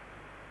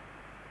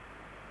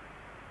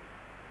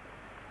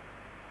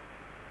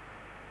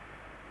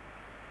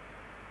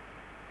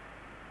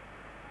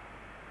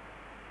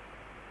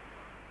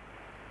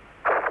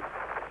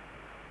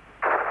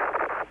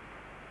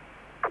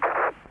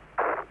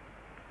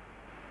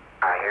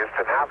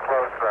 Houston, how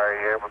close are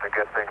you able to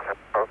get things in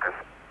focus?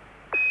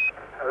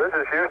 This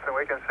is Houston.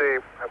 We can see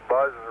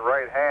Buzz's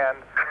right hand.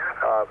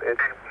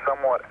 It's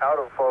somewhat out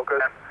of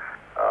focus.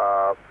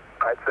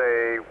 I'd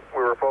say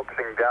we were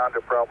focusing down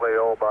to probably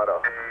about 8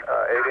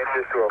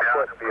 inches to a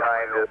foot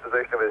behind the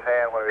position of his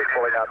hand when he was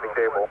pulling out the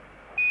cable.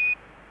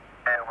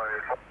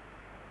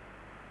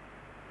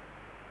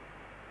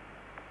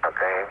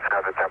 Okay,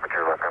 how's the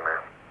temperature looking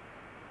there?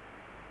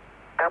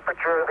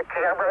 Temperature of the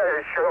camera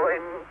is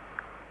showing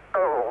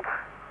cold.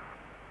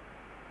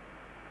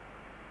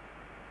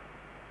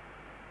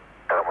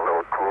 I'm a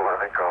little cool. I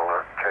think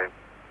I'll change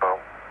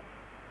phone.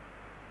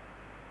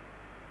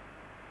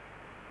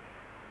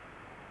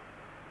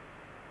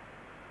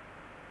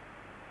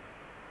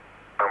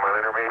 I'm on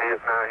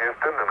intermediate now,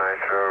 Houston, and I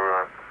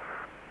show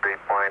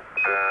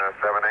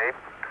 3.78.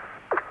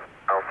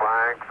 No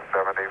flags,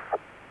 74.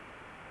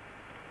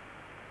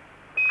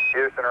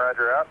 Houston,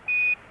 roger out.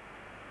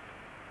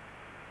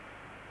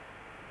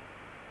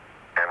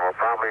 And we'll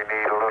probably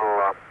need a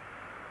little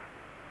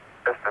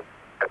distant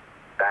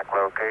back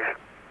location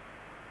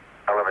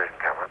television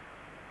camera.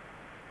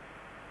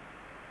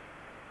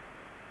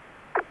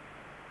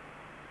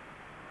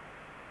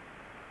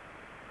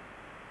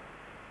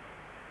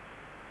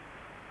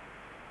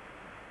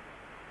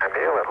 And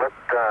Neil,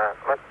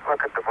 let's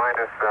look at the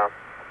minus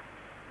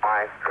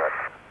Y strut.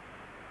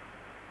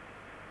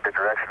 The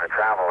direction of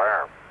travel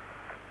there.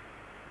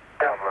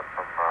 Traveling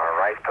from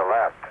right to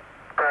left.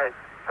 Right.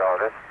 So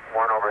this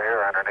one over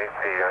here underneath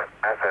the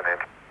SN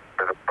inch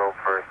where the probe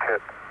first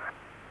hit.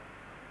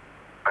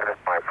 Minus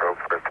my probe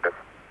first hit.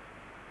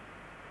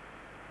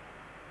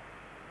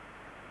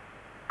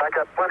 I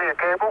got plenty of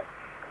cable.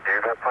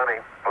 You got plenty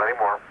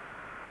more.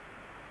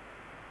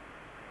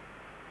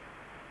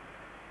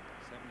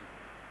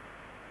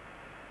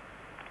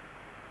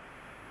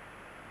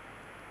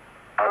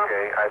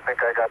 Okay, I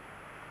think I got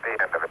the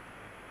end of it.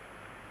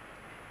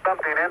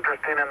 Something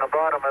interesting in the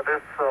bottom of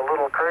this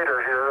little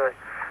crater here.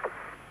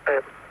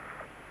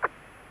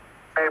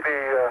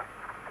 Maybe.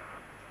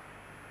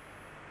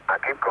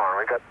 Keep going.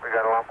 We got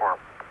a lot more.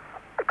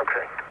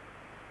 Okay.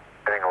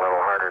 Getting a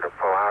little harder to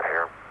pull out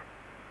here.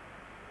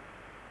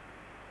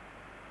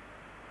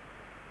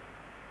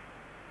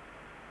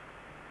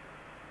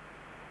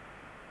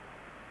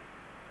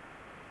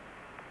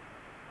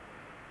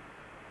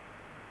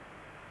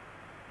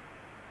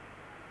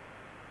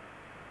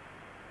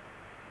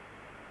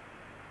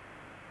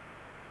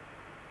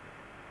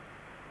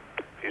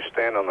 If you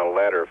stand on the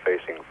ladder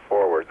facing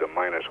forward, the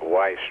minus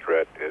Y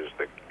strut is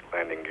the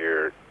landing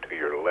gear to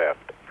your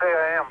left. Say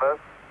I am, Buzz.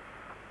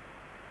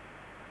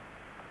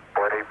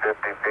 40,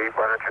 50 feet.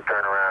 Why don't you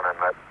turn around and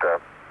let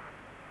them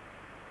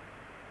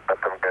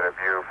get a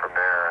view from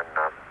there and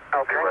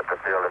see what the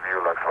field of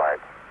view looks like.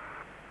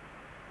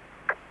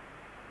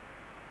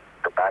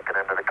 You're backing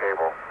into the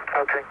cable.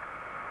 Okay.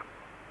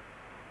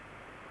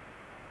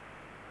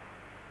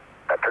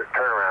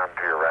 Turn around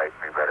to your right,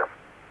 be better.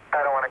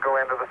 I don't want to go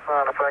into the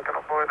sun if I can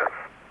avoid it.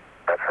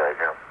 That's right,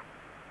 yeah.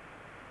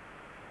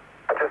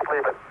 Just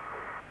leave it.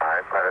 All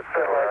right, let it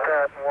sit like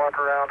that and walk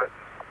around it.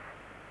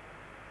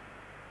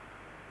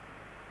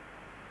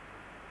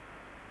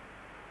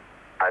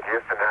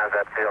 Houston, how's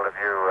that field of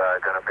view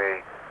going to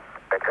be?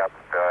 Pick up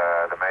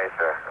the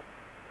mesa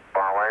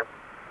far away?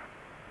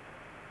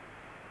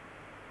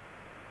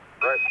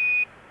 Good.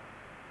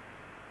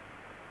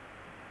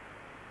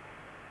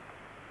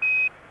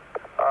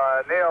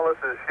 Neil,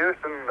 this is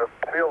Houston. The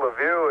field of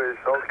view is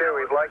okay.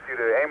 We'd like you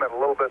to aim it a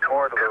little bit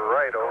more to the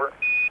right, over.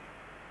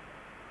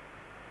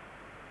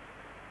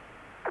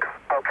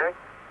 Okay.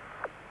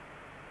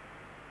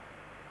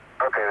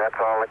 Okay, that's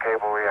all the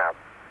cable we have.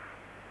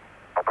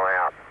 All the way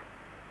out.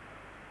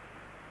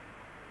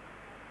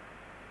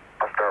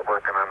 I'll start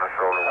working on the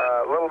shoulder.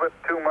 A little bit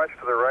too much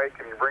to the right.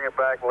 Can you bring it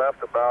back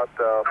left about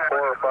 4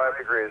 or 5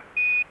 degrees?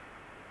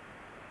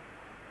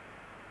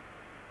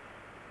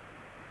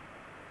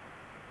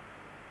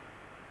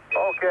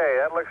 Okay,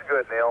 that looks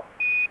good, Neil.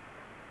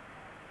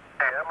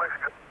 Hey, that looks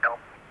good, Neil.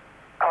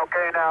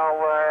 Okay,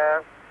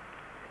 now,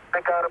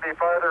 think I ought to be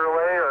farther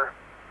away or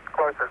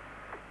closer?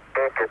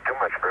 Can't get too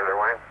much further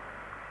away.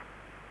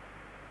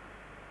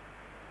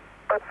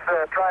 Let's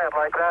try it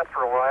like that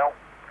for a while.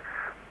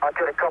 I'll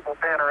get a couple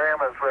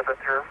panoramas with it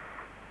here.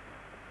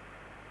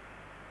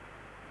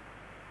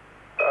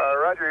 All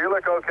right. Roger, you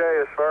look okay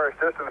as far as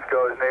distance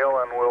goes,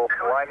 Neil, and we'll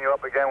line you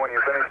up again when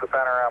you finish the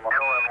panorama.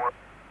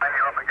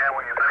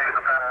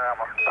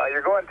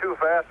 You're going too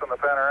fast on the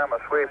panorama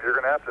sweep. You're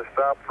going to have to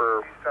stop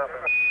for...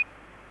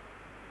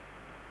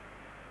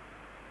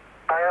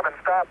 I haven't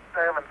stopped.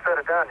 I haven't set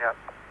it down yet.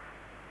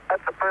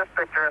 That's the first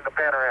picture in the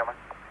panorama.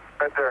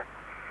 Right there.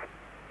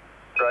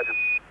 Roger.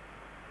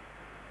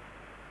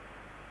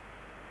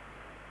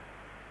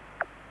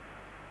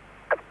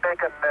 It's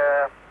taken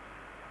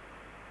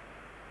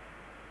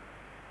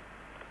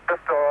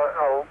just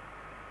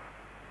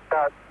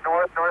about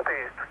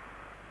northeast.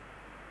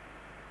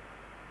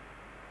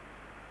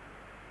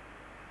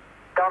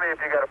 Tell me if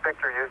you got a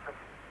picture, Houston.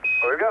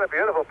 Well, we've got a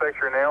beautiful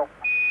picture, Neil.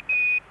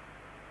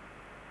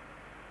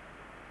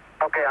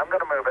 Okay, I'm going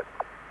to move it.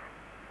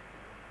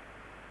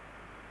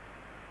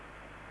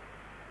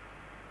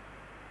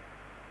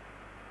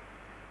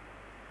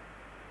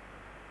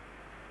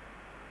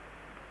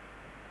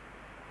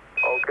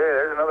 Okay,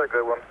 there's another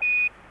good one.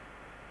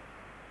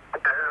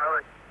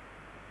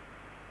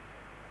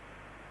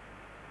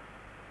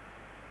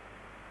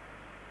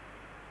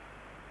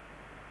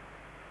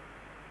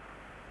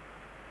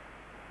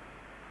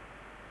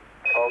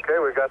 Okay,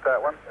 we got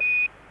that one.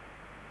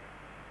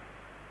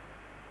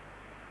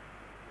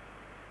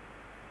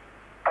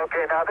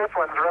 Okay, now this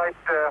one's right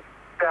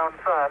down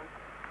sun,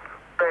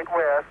 straight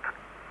west.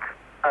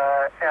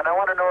 And I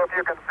want to know if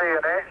you can see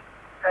an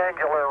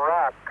angular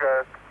rock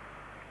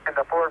in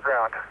the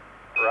foreground.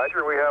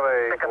 Roger, we have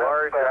a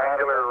large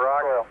angular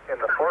rock in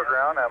the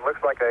foreground, and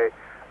looks like a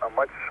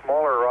much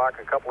smaller rock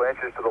a couple of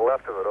inches to the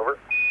left of it. Over.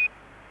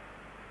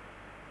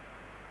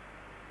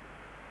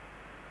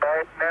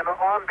 Right, and then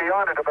on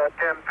beyond it, about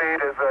 10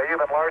 feet, is an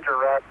even larger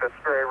rock that's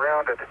very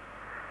rounded.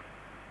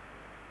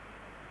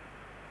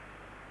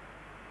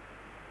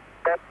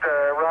 That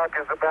rock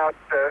is about,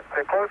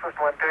 the closest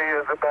one to you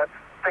is about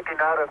sticking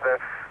out of the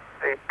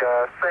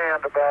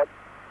sand about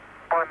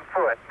 1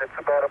 foot. It's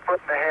about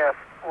 1.5 feet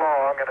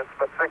long, and it's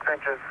about 6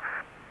 inches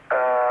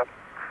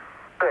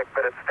thick,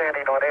 but it's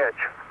standing on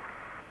edge.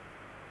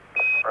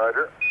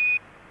 Roger.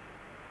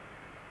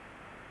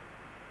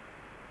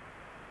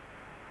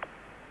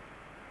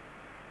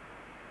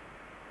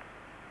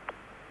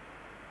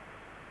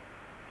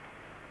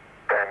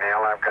 Okay,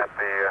 Neil, I've got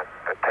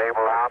the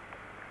table out.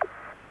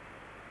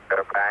 Got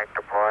a bag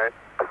deployed.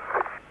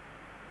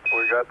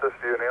 We got this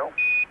view, Neil.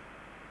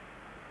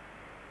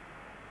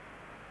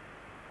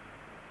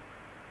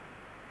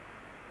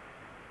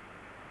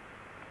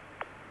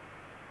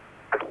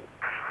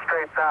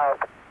 Straight south.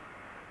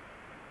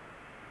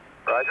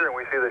 Roger, and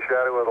we see the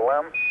shadow of the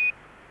limb.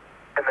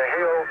 And the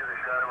hill,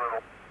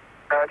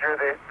 Roger,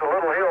 the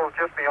little hill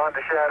just beyond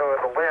the shadow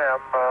of the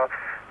limb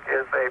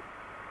is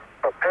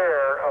a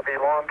pair of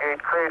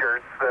elongate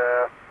craters.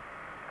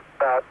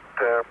 About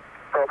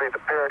probably the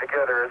pair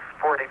together is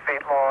 40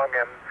 feet long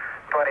and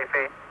 20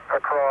 feet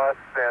across,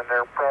 and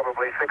they're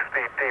probably 6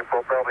 feet deep.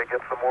 We'll probably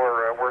get some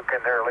more work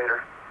in there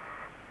later.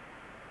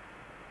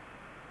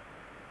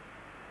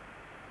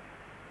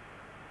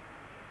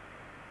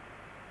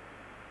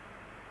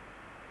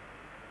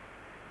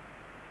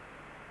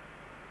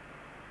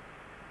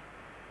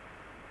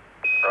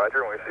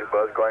 Roger, and we see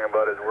Buzz going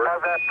about his work.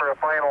 How's that for a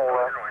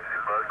final?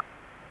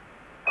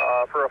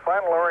 For a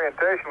final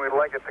orientation, we'd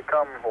like it to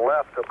come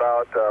left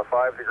about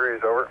 5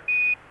 degrees. Over.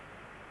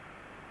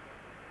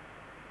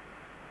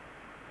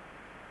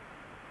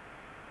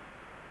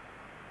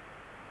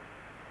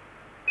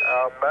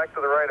 Back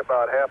to the right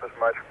about half as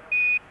much.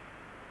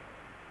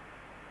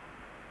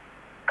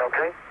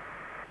 Okay.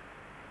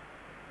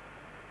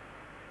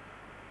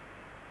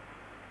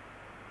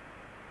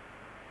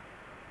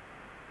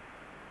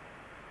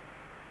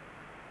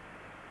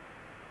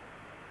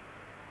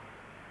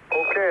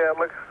 Okay, that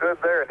looks good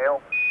there,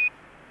 Neil.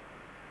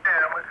 Yeah,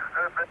 that looks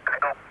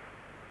good.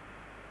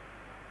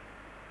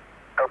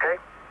 Okay.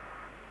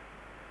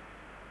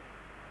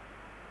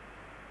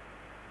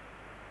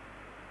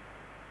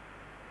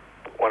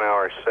 1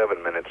 hour,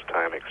 7 minutes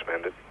time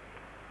expended.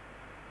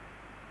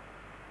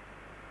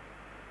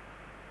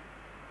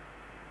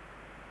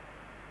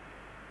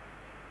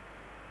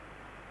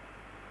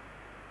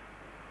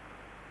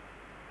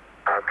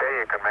 Okay,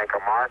 you can make a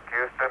mark,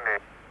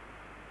 Houston.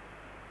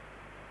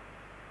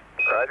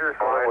 Roger,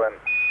 so when.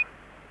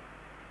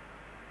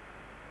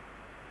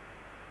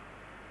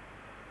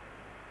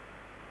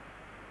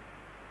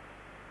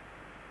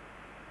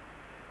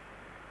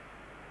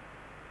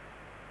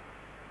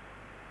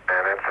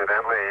 And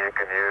incidentally, you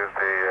can use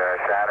the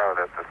shadow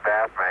that the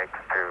staff makes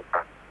to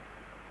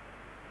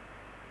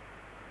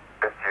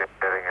assist you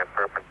getting it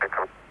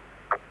perpendicular.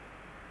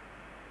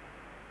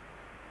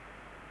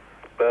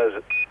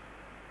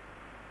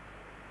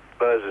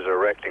 Buzz is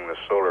erecting the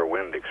solar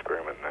wind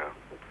experiment now.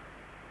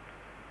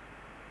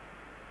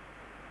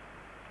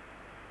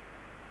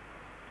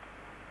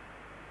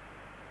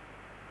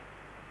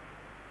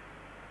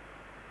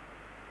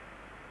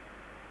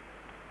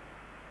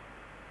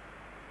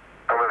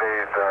 Some of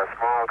these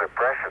small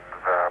depressions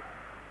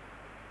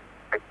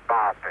big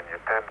soft, and you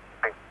tend to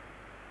think,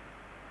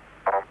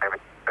 oh, maybe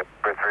 2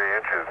 or 3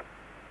 inches. inches.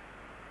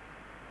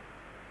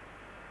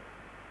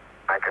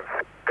 I can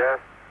see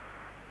just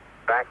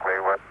exactly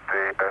what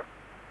the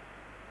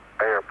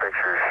layer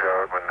pictures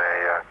showed when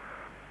they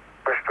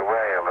pushed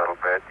away a little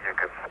bit. You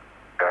can see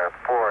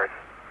force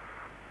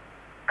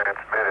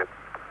transmitted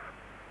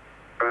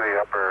through the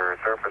upper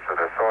surface of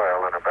the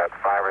soil, and about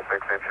 5 or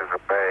 6 inches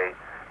away,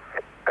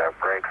 it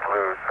breaks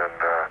loose and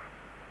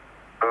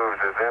moves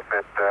as if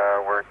it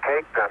were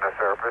caked on the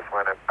surface,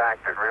 when in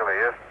fact it really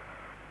isn't.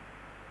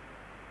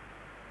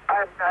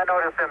 I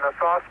noticed in the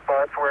soft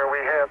spots where we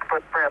have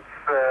footprints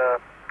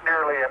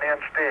nearly an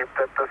inch deep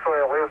that the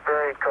soil is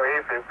very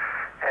cohesive,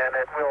 and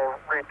it will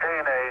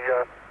retain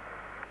a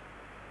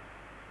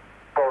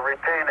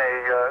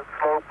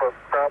slope of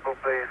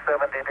probably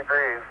 70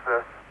 degrees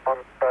on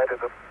the side of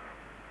the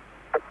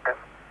footprint.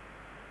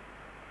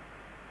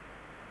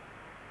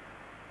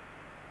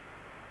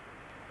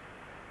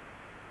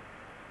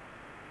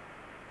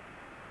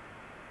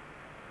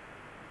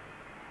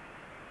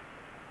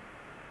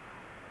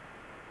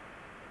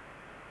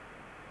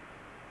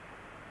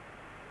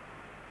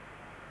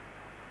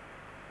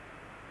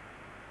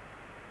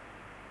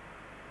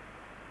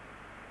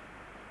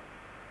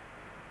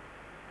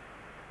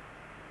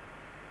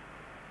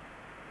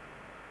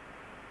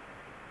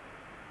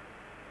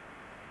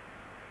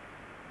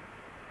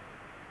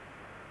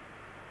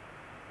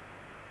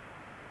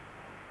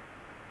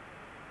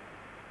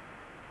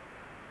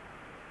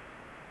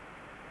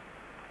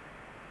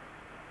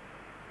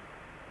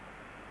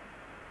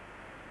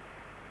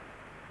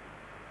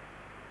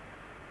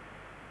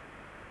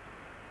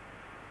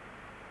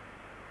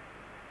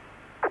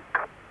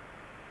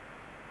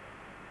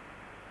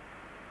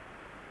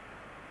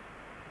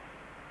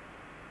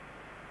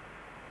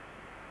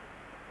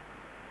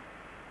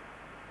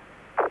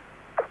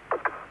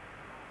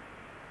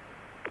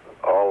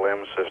 All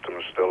limb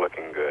systems still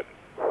looking good.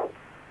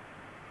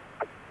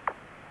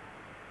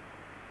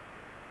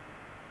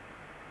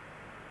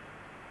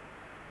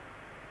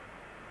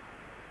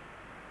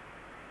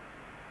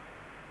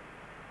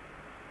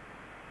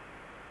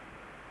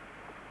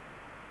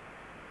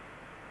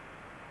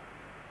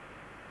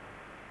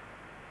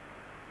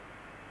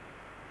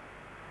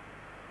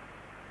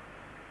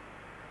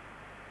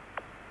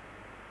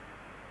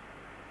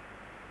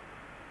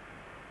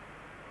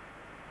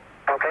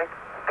 Okay?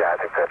 Yeah, I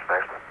think that's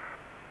next.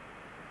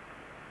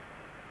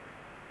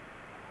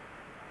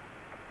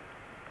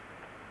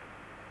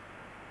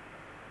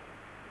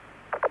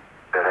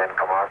 Did it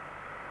come off?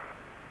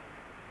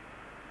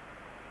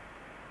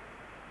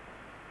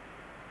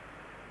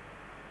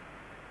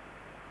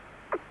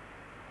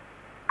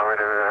 Where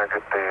did I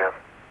get the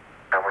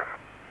number?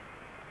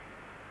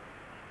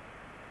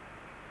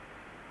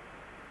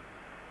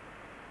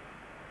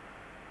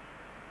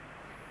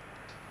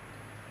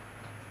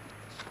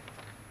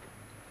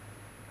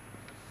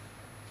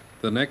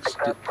 The next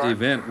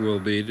event will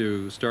be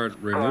to start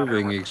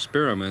removing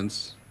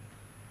experiments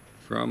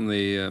from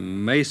the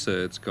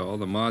MESA, it's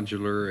called, the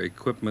Modular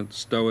Equipment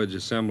Stowage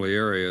Assembly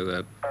Area,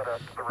 that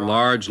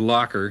large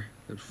locker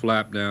that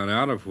flapped down,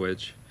 out of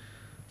which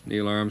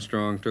Neil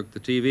Armstrong took the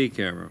TV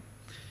camera.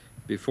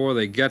 Before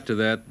they get to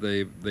that,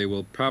 they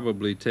will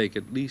probably take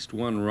at least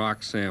one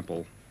rock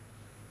sample,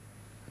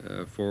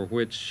 for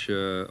which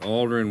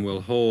Aldrin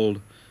will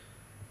hold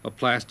a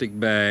plastic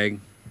bag,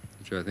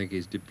 which I think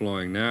he's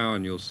deploying now,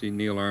 and you'll see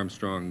Neil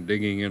Armstrong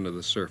digging into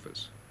the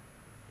surface.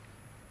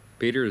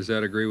 Peter, does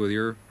that agree with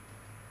your?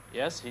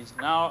 Yes, he's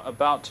now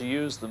about to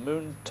use the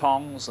moon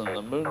tongs and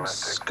the moon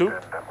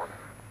scoop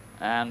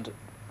and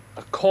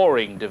a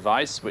coring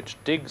device which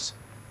digs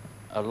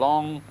a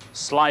long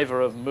sliver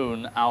of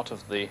moon out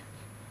of the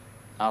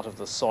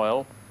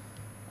soil,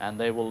 and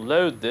they will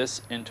load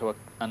this into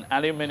an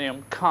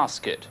aluminium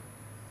casket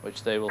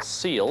which they will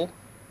seal,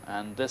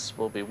 and this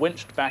will be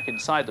winched back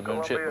inside the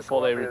moon ship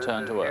before they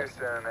return to Earth.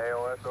 Houston,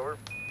 AOS over.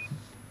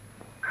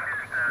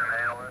 Houston,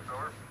 AOS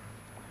over.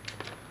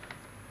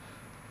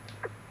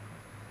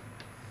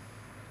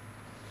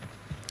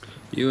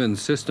 You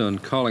insist on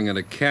calling it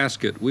a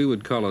casket. We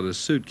would call it a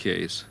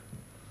suitcase.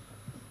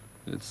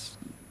 It's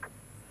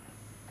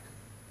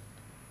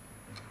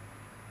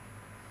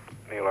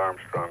Neil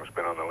Armstrong's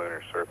been on the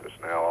lunar surface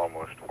now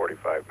almost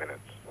 45 minutes.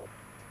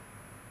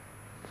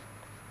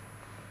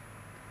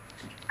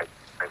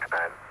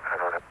 I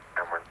don't have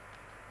the number.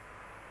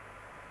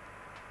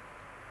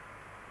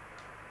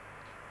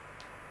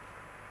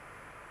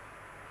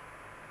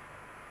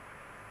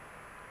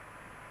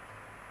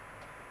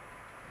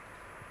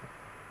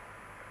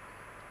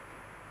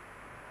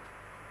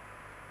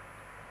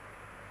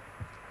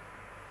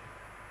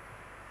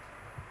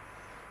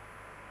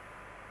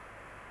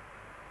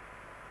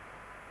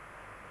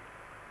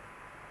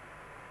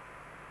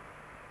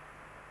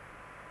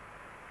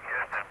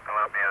 Houston,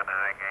 Columbia on the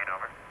high gain,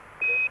 over.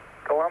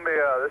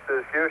 Columbia, this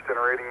is Houston,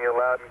 reading you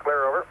loud and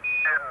clear, over.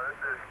 Yeah, this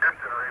is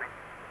Houston, reading.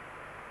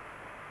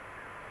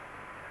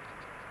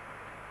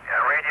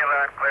 Yeah, read you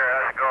loud and clear.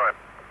 How's it going?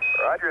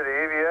 Roger, the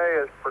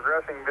EVA is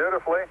progressing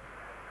beautifully.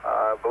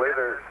 I believe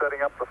they're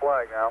setting up the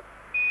flag now.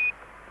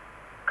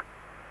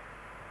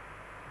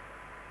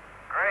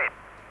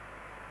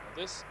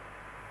 This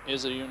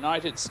is a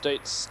United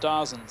States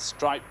Stars and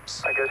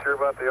Stripes. I guess you're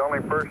about the only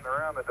person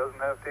around that doesn't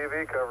have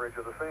TV coverage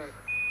of the scene.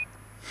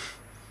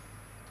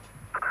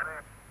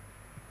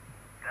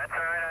 That's all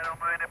right, I don't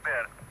mind a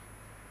bit.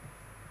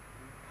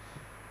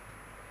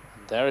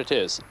 And there it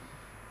is.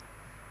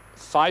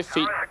 5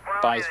 feet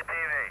by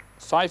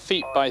 5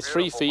 feet by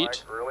 3 Beautiful, feet. Mike,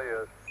 it really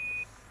is.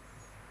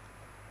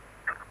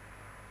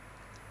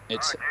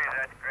 It's Oh, geez,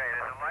 that's great. Is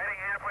the lighting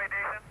halfway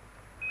decent?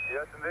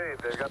 Yes, indeed.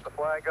 They've got the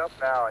flag up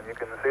now, and you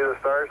can see the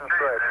stars and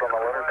stripes on the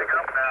lunar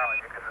surface.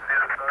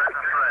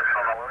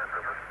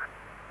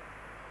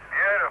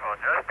 Beautiful,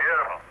 just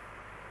beautiful.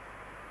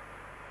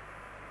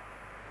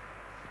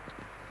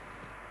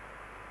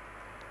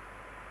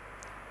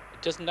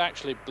 It isn't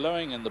actually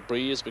blowing in the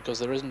breeze because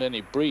there isn't any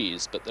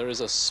breeze, but there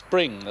is a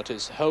spring that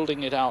is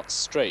holding it out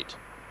straight.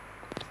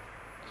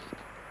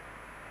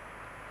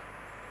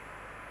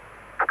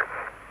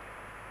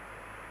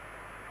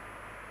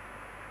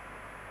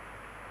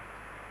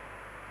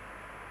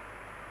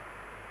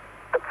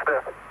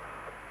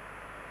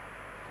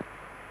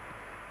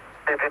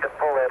 See if you can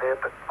pull that in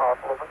off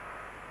a little bit.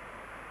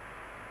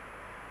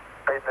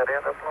 Tighten that in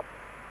a little.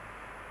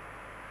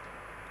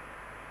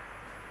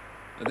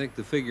 I think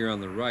the figure on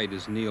the right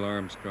is Neil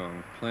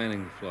Armstrong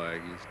planning the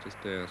flag. He's just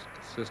asked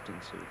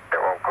assistance of It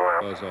won't go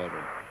out. Buzz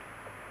Aldrin.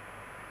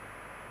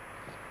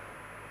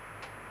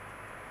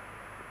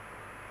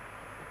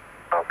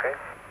 Okay.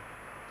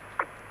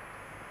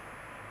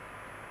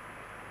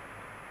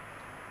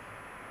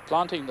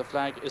 Planting the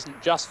flag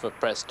isn't just for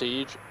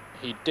prestige.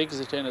 He digs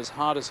it in as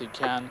hard as he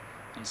can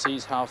and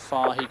sees how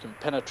far he can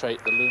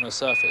penetrate the lunar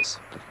surface.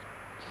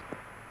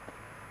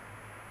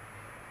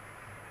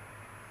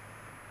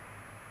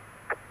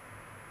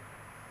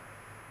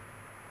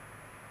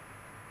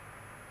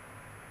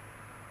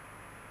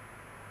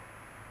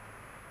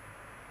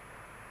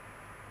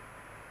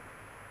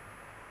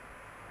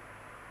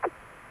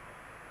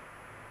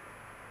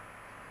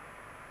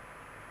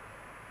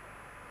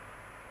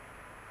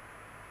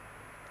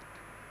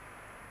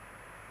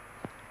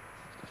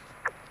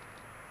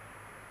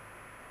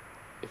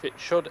 If it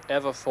should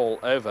ever fall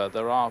over,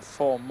 there are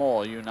 4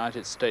 more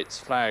United States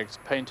flags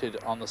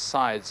painted on the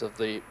sides of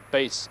the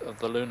base of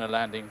the lunar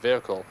landing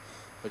vehicle,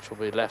 which will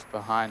be left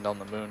behind on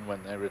the moon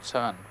when they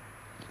return.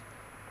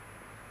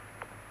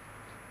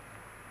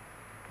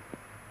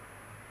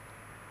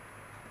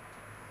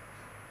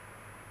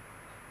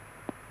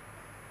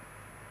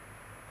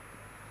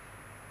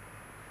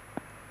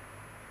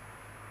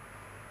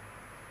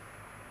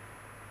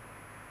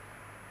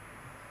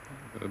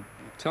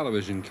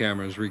 Television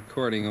cameras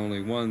recording only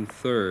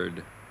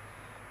 1/3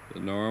 the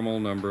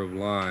normal number of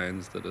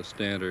lines that a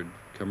standard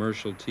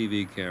commercial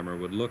TV camera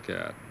would look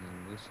at.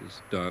 And this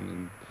is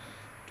done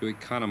to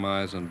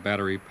economize on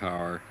battery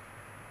power,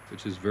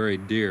 which is very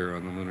dear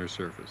on the lunar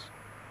surface.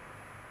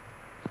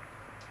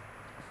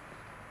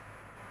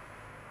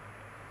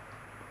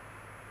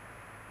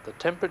 The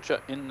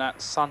temperature in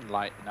that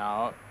sunlight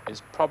now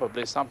is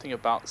probably something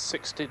about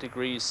 60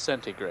 degrees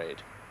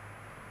centigrade.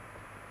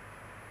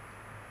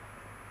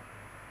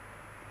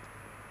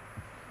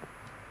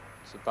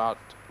 It's about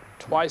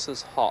twice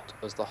as hot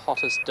as the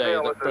hottest day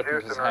Neil, that this is Britain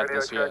has Houston, had radio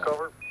this year. check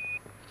over.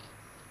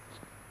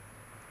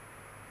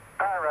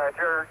 Hi,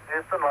 Roger.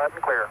 Houston, loud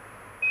and clear.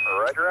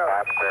 Roger out.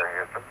 Loud and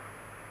clear, Houston.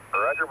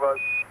 Roger, Buzz.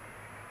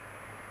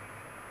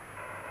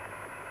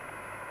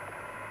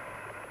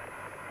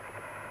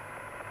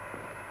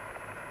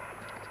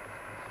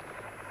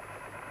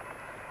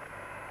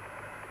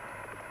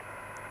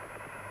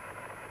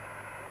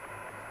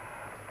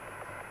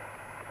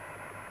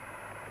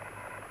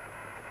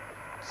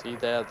 See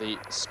there the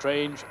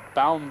strange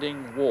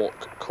bounding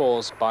walk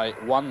caused by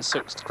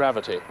 1/6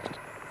 gravity.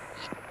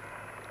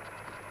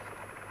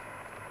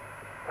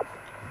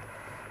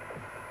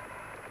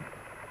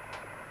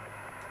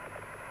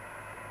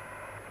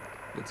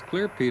 It's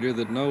clear, Peter,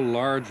 that no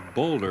large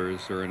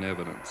boulders are in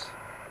evidence.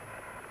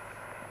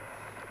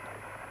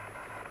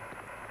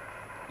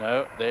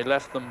 No, they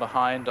left them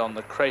behind on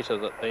the crater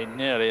that they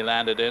nearly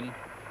landed in,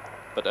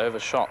 but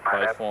overshot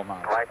by 4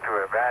 miles. I'd like to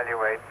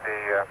evaluate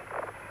the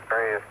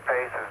various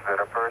paces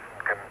that a person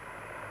can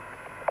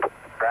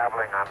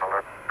traveling on the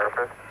lunar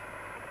surface.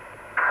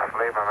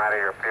 Leave them out of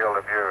your field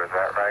of view. Is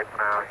that right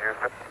now,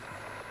 Houston?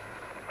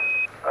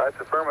 That's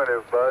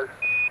affirmative, Buzz.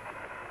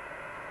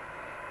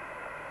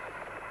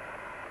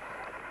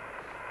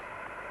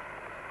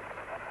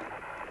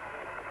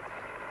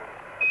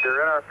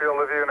 You're in our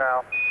field of view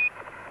now.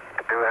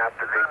 You do have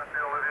to be.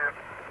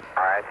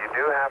 All right, you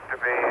do have to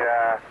be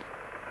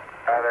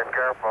rather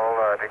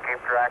careful to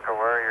keep track of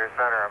where your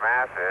center of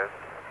mass is.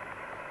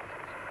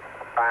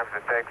 Sometimes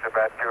it takes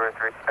about 2 or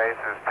 3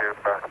 paces to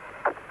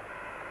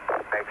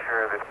make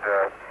sure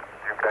that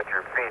you've got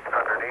your feet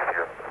underneath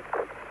you.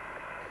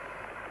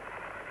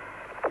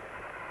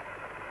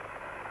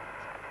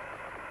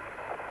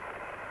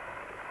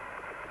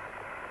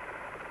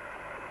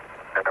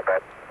 And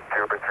about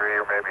 2 or 3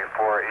 or maybe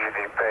 4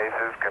 easy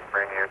paces can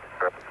bring you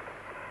to a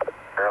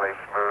fairly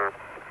smooth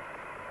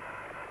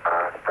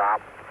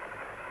stop.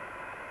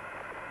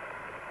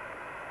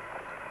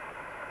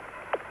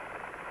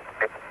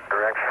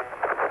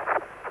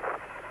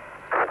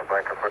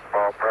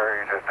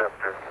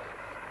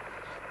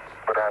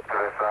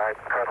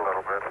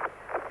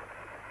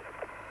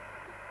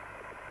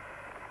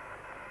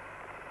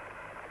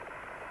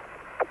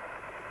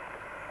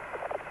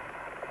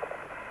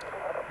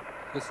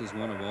 This is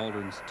one of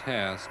Aldrin's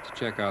tasks to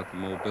check out the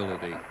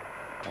mobility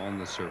on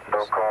the surface.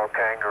 So-called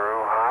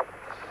kangaroo hop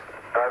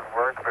does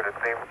work, but it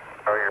seems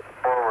your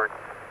forward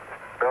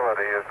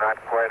ability is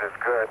not quite as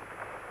good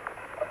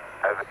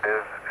as it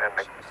is in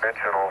the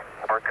conventional,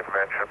 more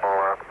conventional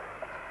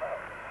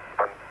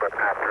one, but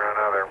after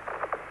another.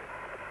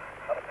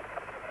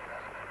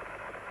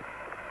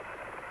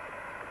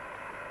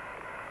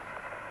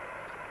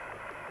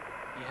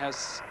 He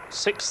has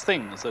 6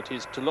 things that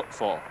he's to look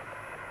for: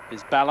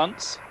 his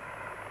balance,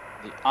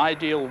 the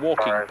ideal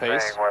walking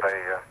pace, Saying what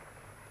a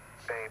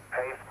sane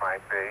pace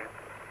might be,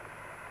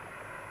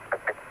 I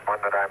think the one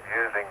that I'm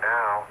using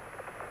now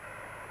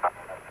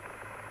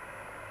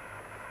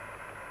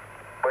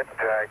would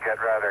get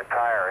rather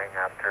tiring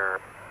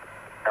after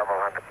several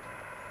hundred.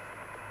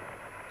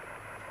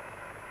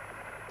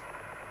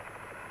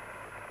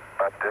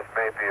 But this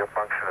may be a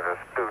function of the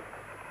suit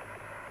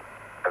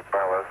as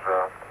well as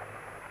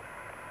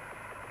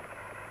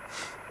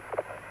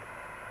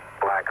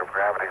lack of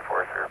gravity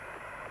force here.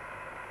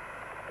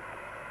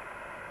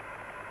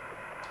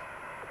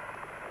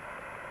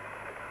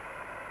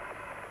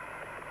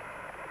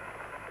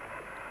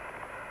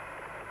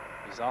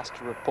 He's asked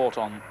to report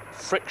on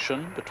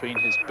friction between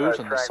his boot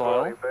and the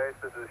soil. Tranquility Base,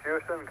 this is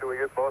Houston. Could we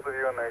get both of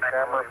you on the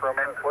camera for a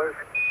minute, please?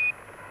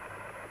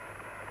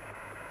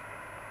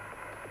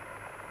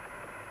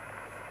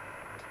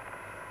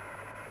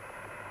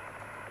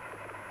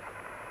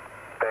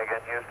 Say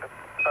again, Houston.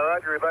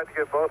 Roger, we'd like to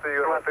get both of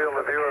you in the field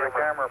of view of the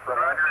camera for a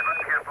minute.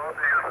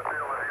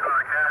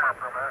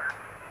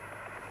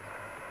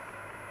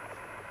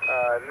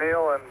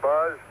 Neil and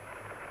Buzz,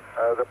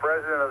 the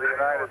President of the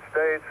United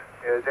States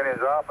is in his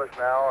office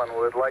now and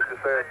would like to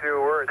say a few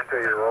words to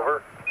you.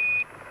 Over.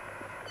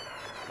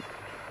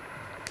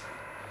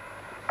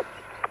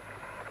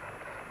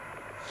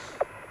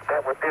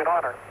 That would be an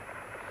honor.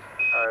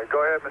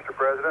 Go ahead, Mr.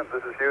 President.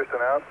 This is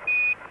Houston out.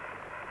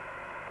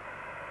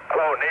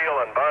 Hello, Neil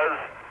and Buzz.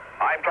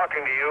 I'm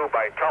talking to you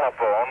by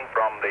telephone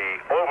from the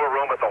Oval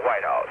Room at the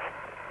White House.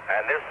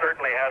 And this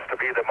certainly has to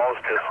be the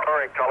most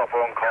historic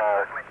telephone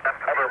call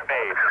ever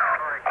made.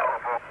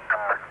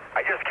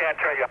 I just can't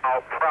tell you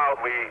how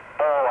proud we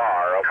all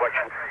are of what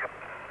you do.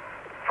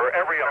 For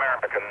every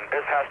American,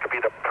 this has to be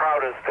the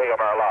proudest day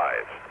of our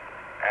lives.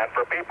 And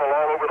for people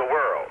all over the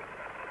world,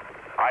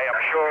 I am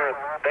sure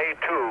they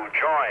too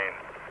join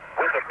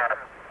with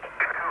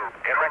Americans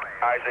in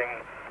recognizing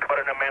what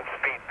an immense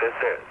feat this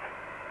is.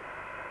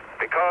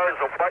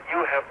 Because of what you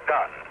have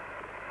done,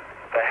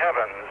 the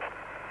heavens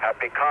have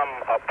become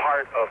a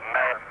part of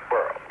man's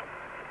world.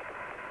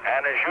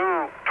 And as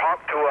you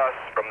talk to us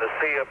from the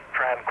Sea of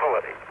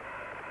Tranquility,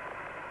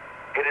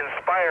 it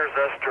inspires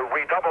us to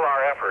redouble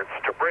our efforts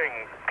to bring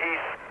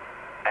peace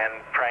and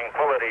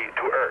tranquility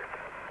to Earth.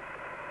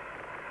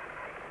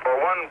 For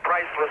one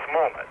priceless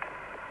moment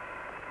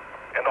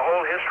in the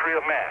whole history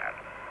of man,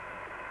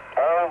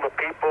 all the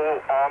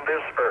people on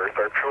this Earth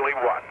are truly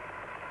one.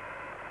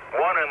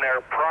 One in their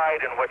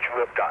pride in what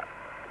you have done,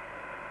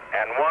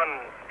 and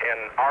one in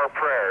our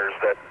prayers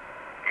that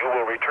you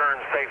will return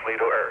safely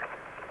to Earth.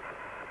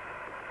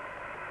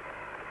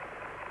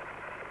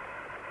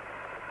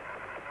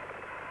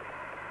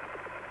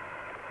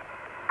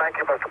 Thank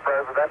you, Mr.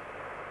 President.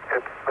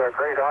 It's a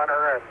great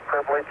honor and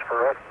privilege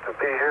for us to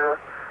be here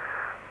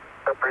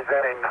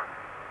representing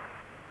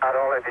not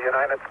only the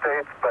United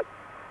States, but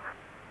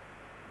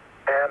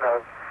men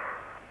of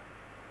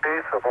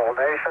peace of all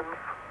nations,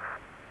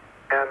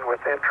 and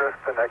with interest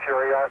and a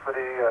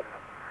curiosity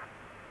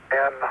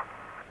and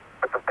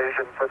with a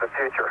vision for the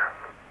future.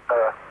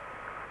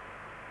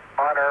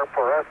 Honor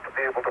for us to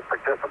be able to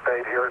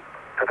participate here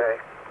today.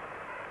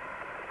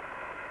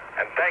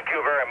 And thank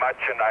you very much,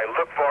 and I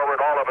look forward,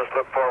 all of us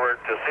look forward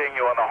to seeing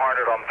you on the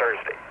Hornet on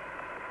Thursday.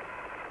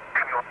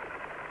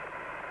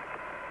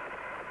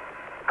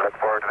 Look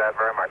forward to that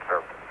very much,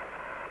 sir.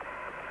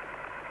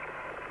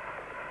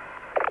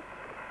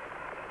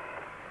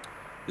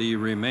 The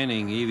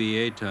remaining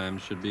EVA time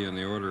should be on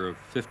the order of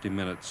 50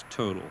 minutes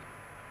total.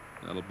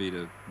 That'll be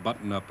to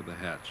button up the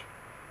hatch.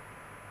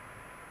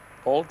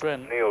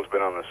 Aldrin. Neil's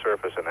been on the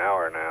surface an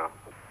hour now.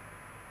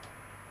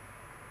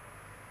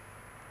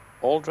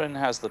 Aldrin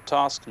has the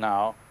task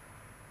now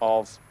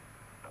of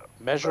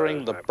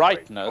measuring the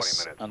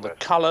brightness and the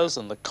colors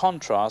and the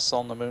contrasts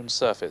on the moon's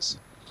surface.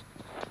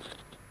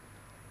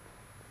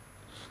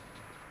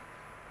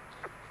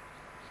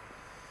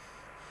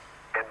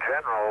 In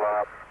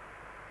general,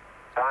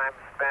 time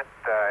spent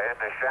in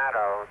the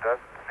shadow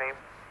doesn't seem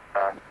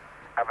to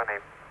have any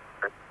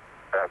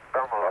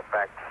thermal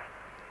effects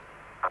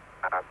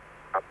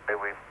that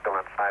we feel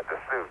inside the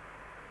suit.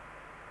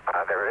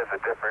 There is a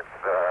difference,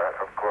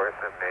 of course,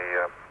 in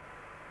the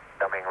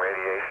coming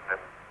radiation in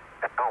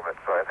the helmet,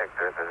 so I think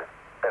there's a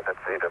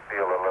tendency to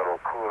feel a little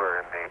cooler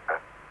in the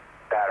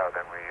shadow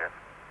than we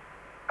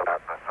feel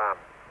out in the sun.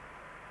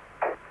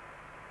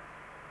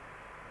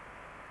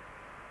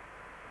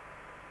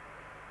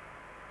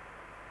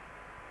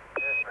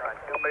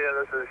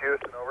 This is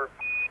Houston, over.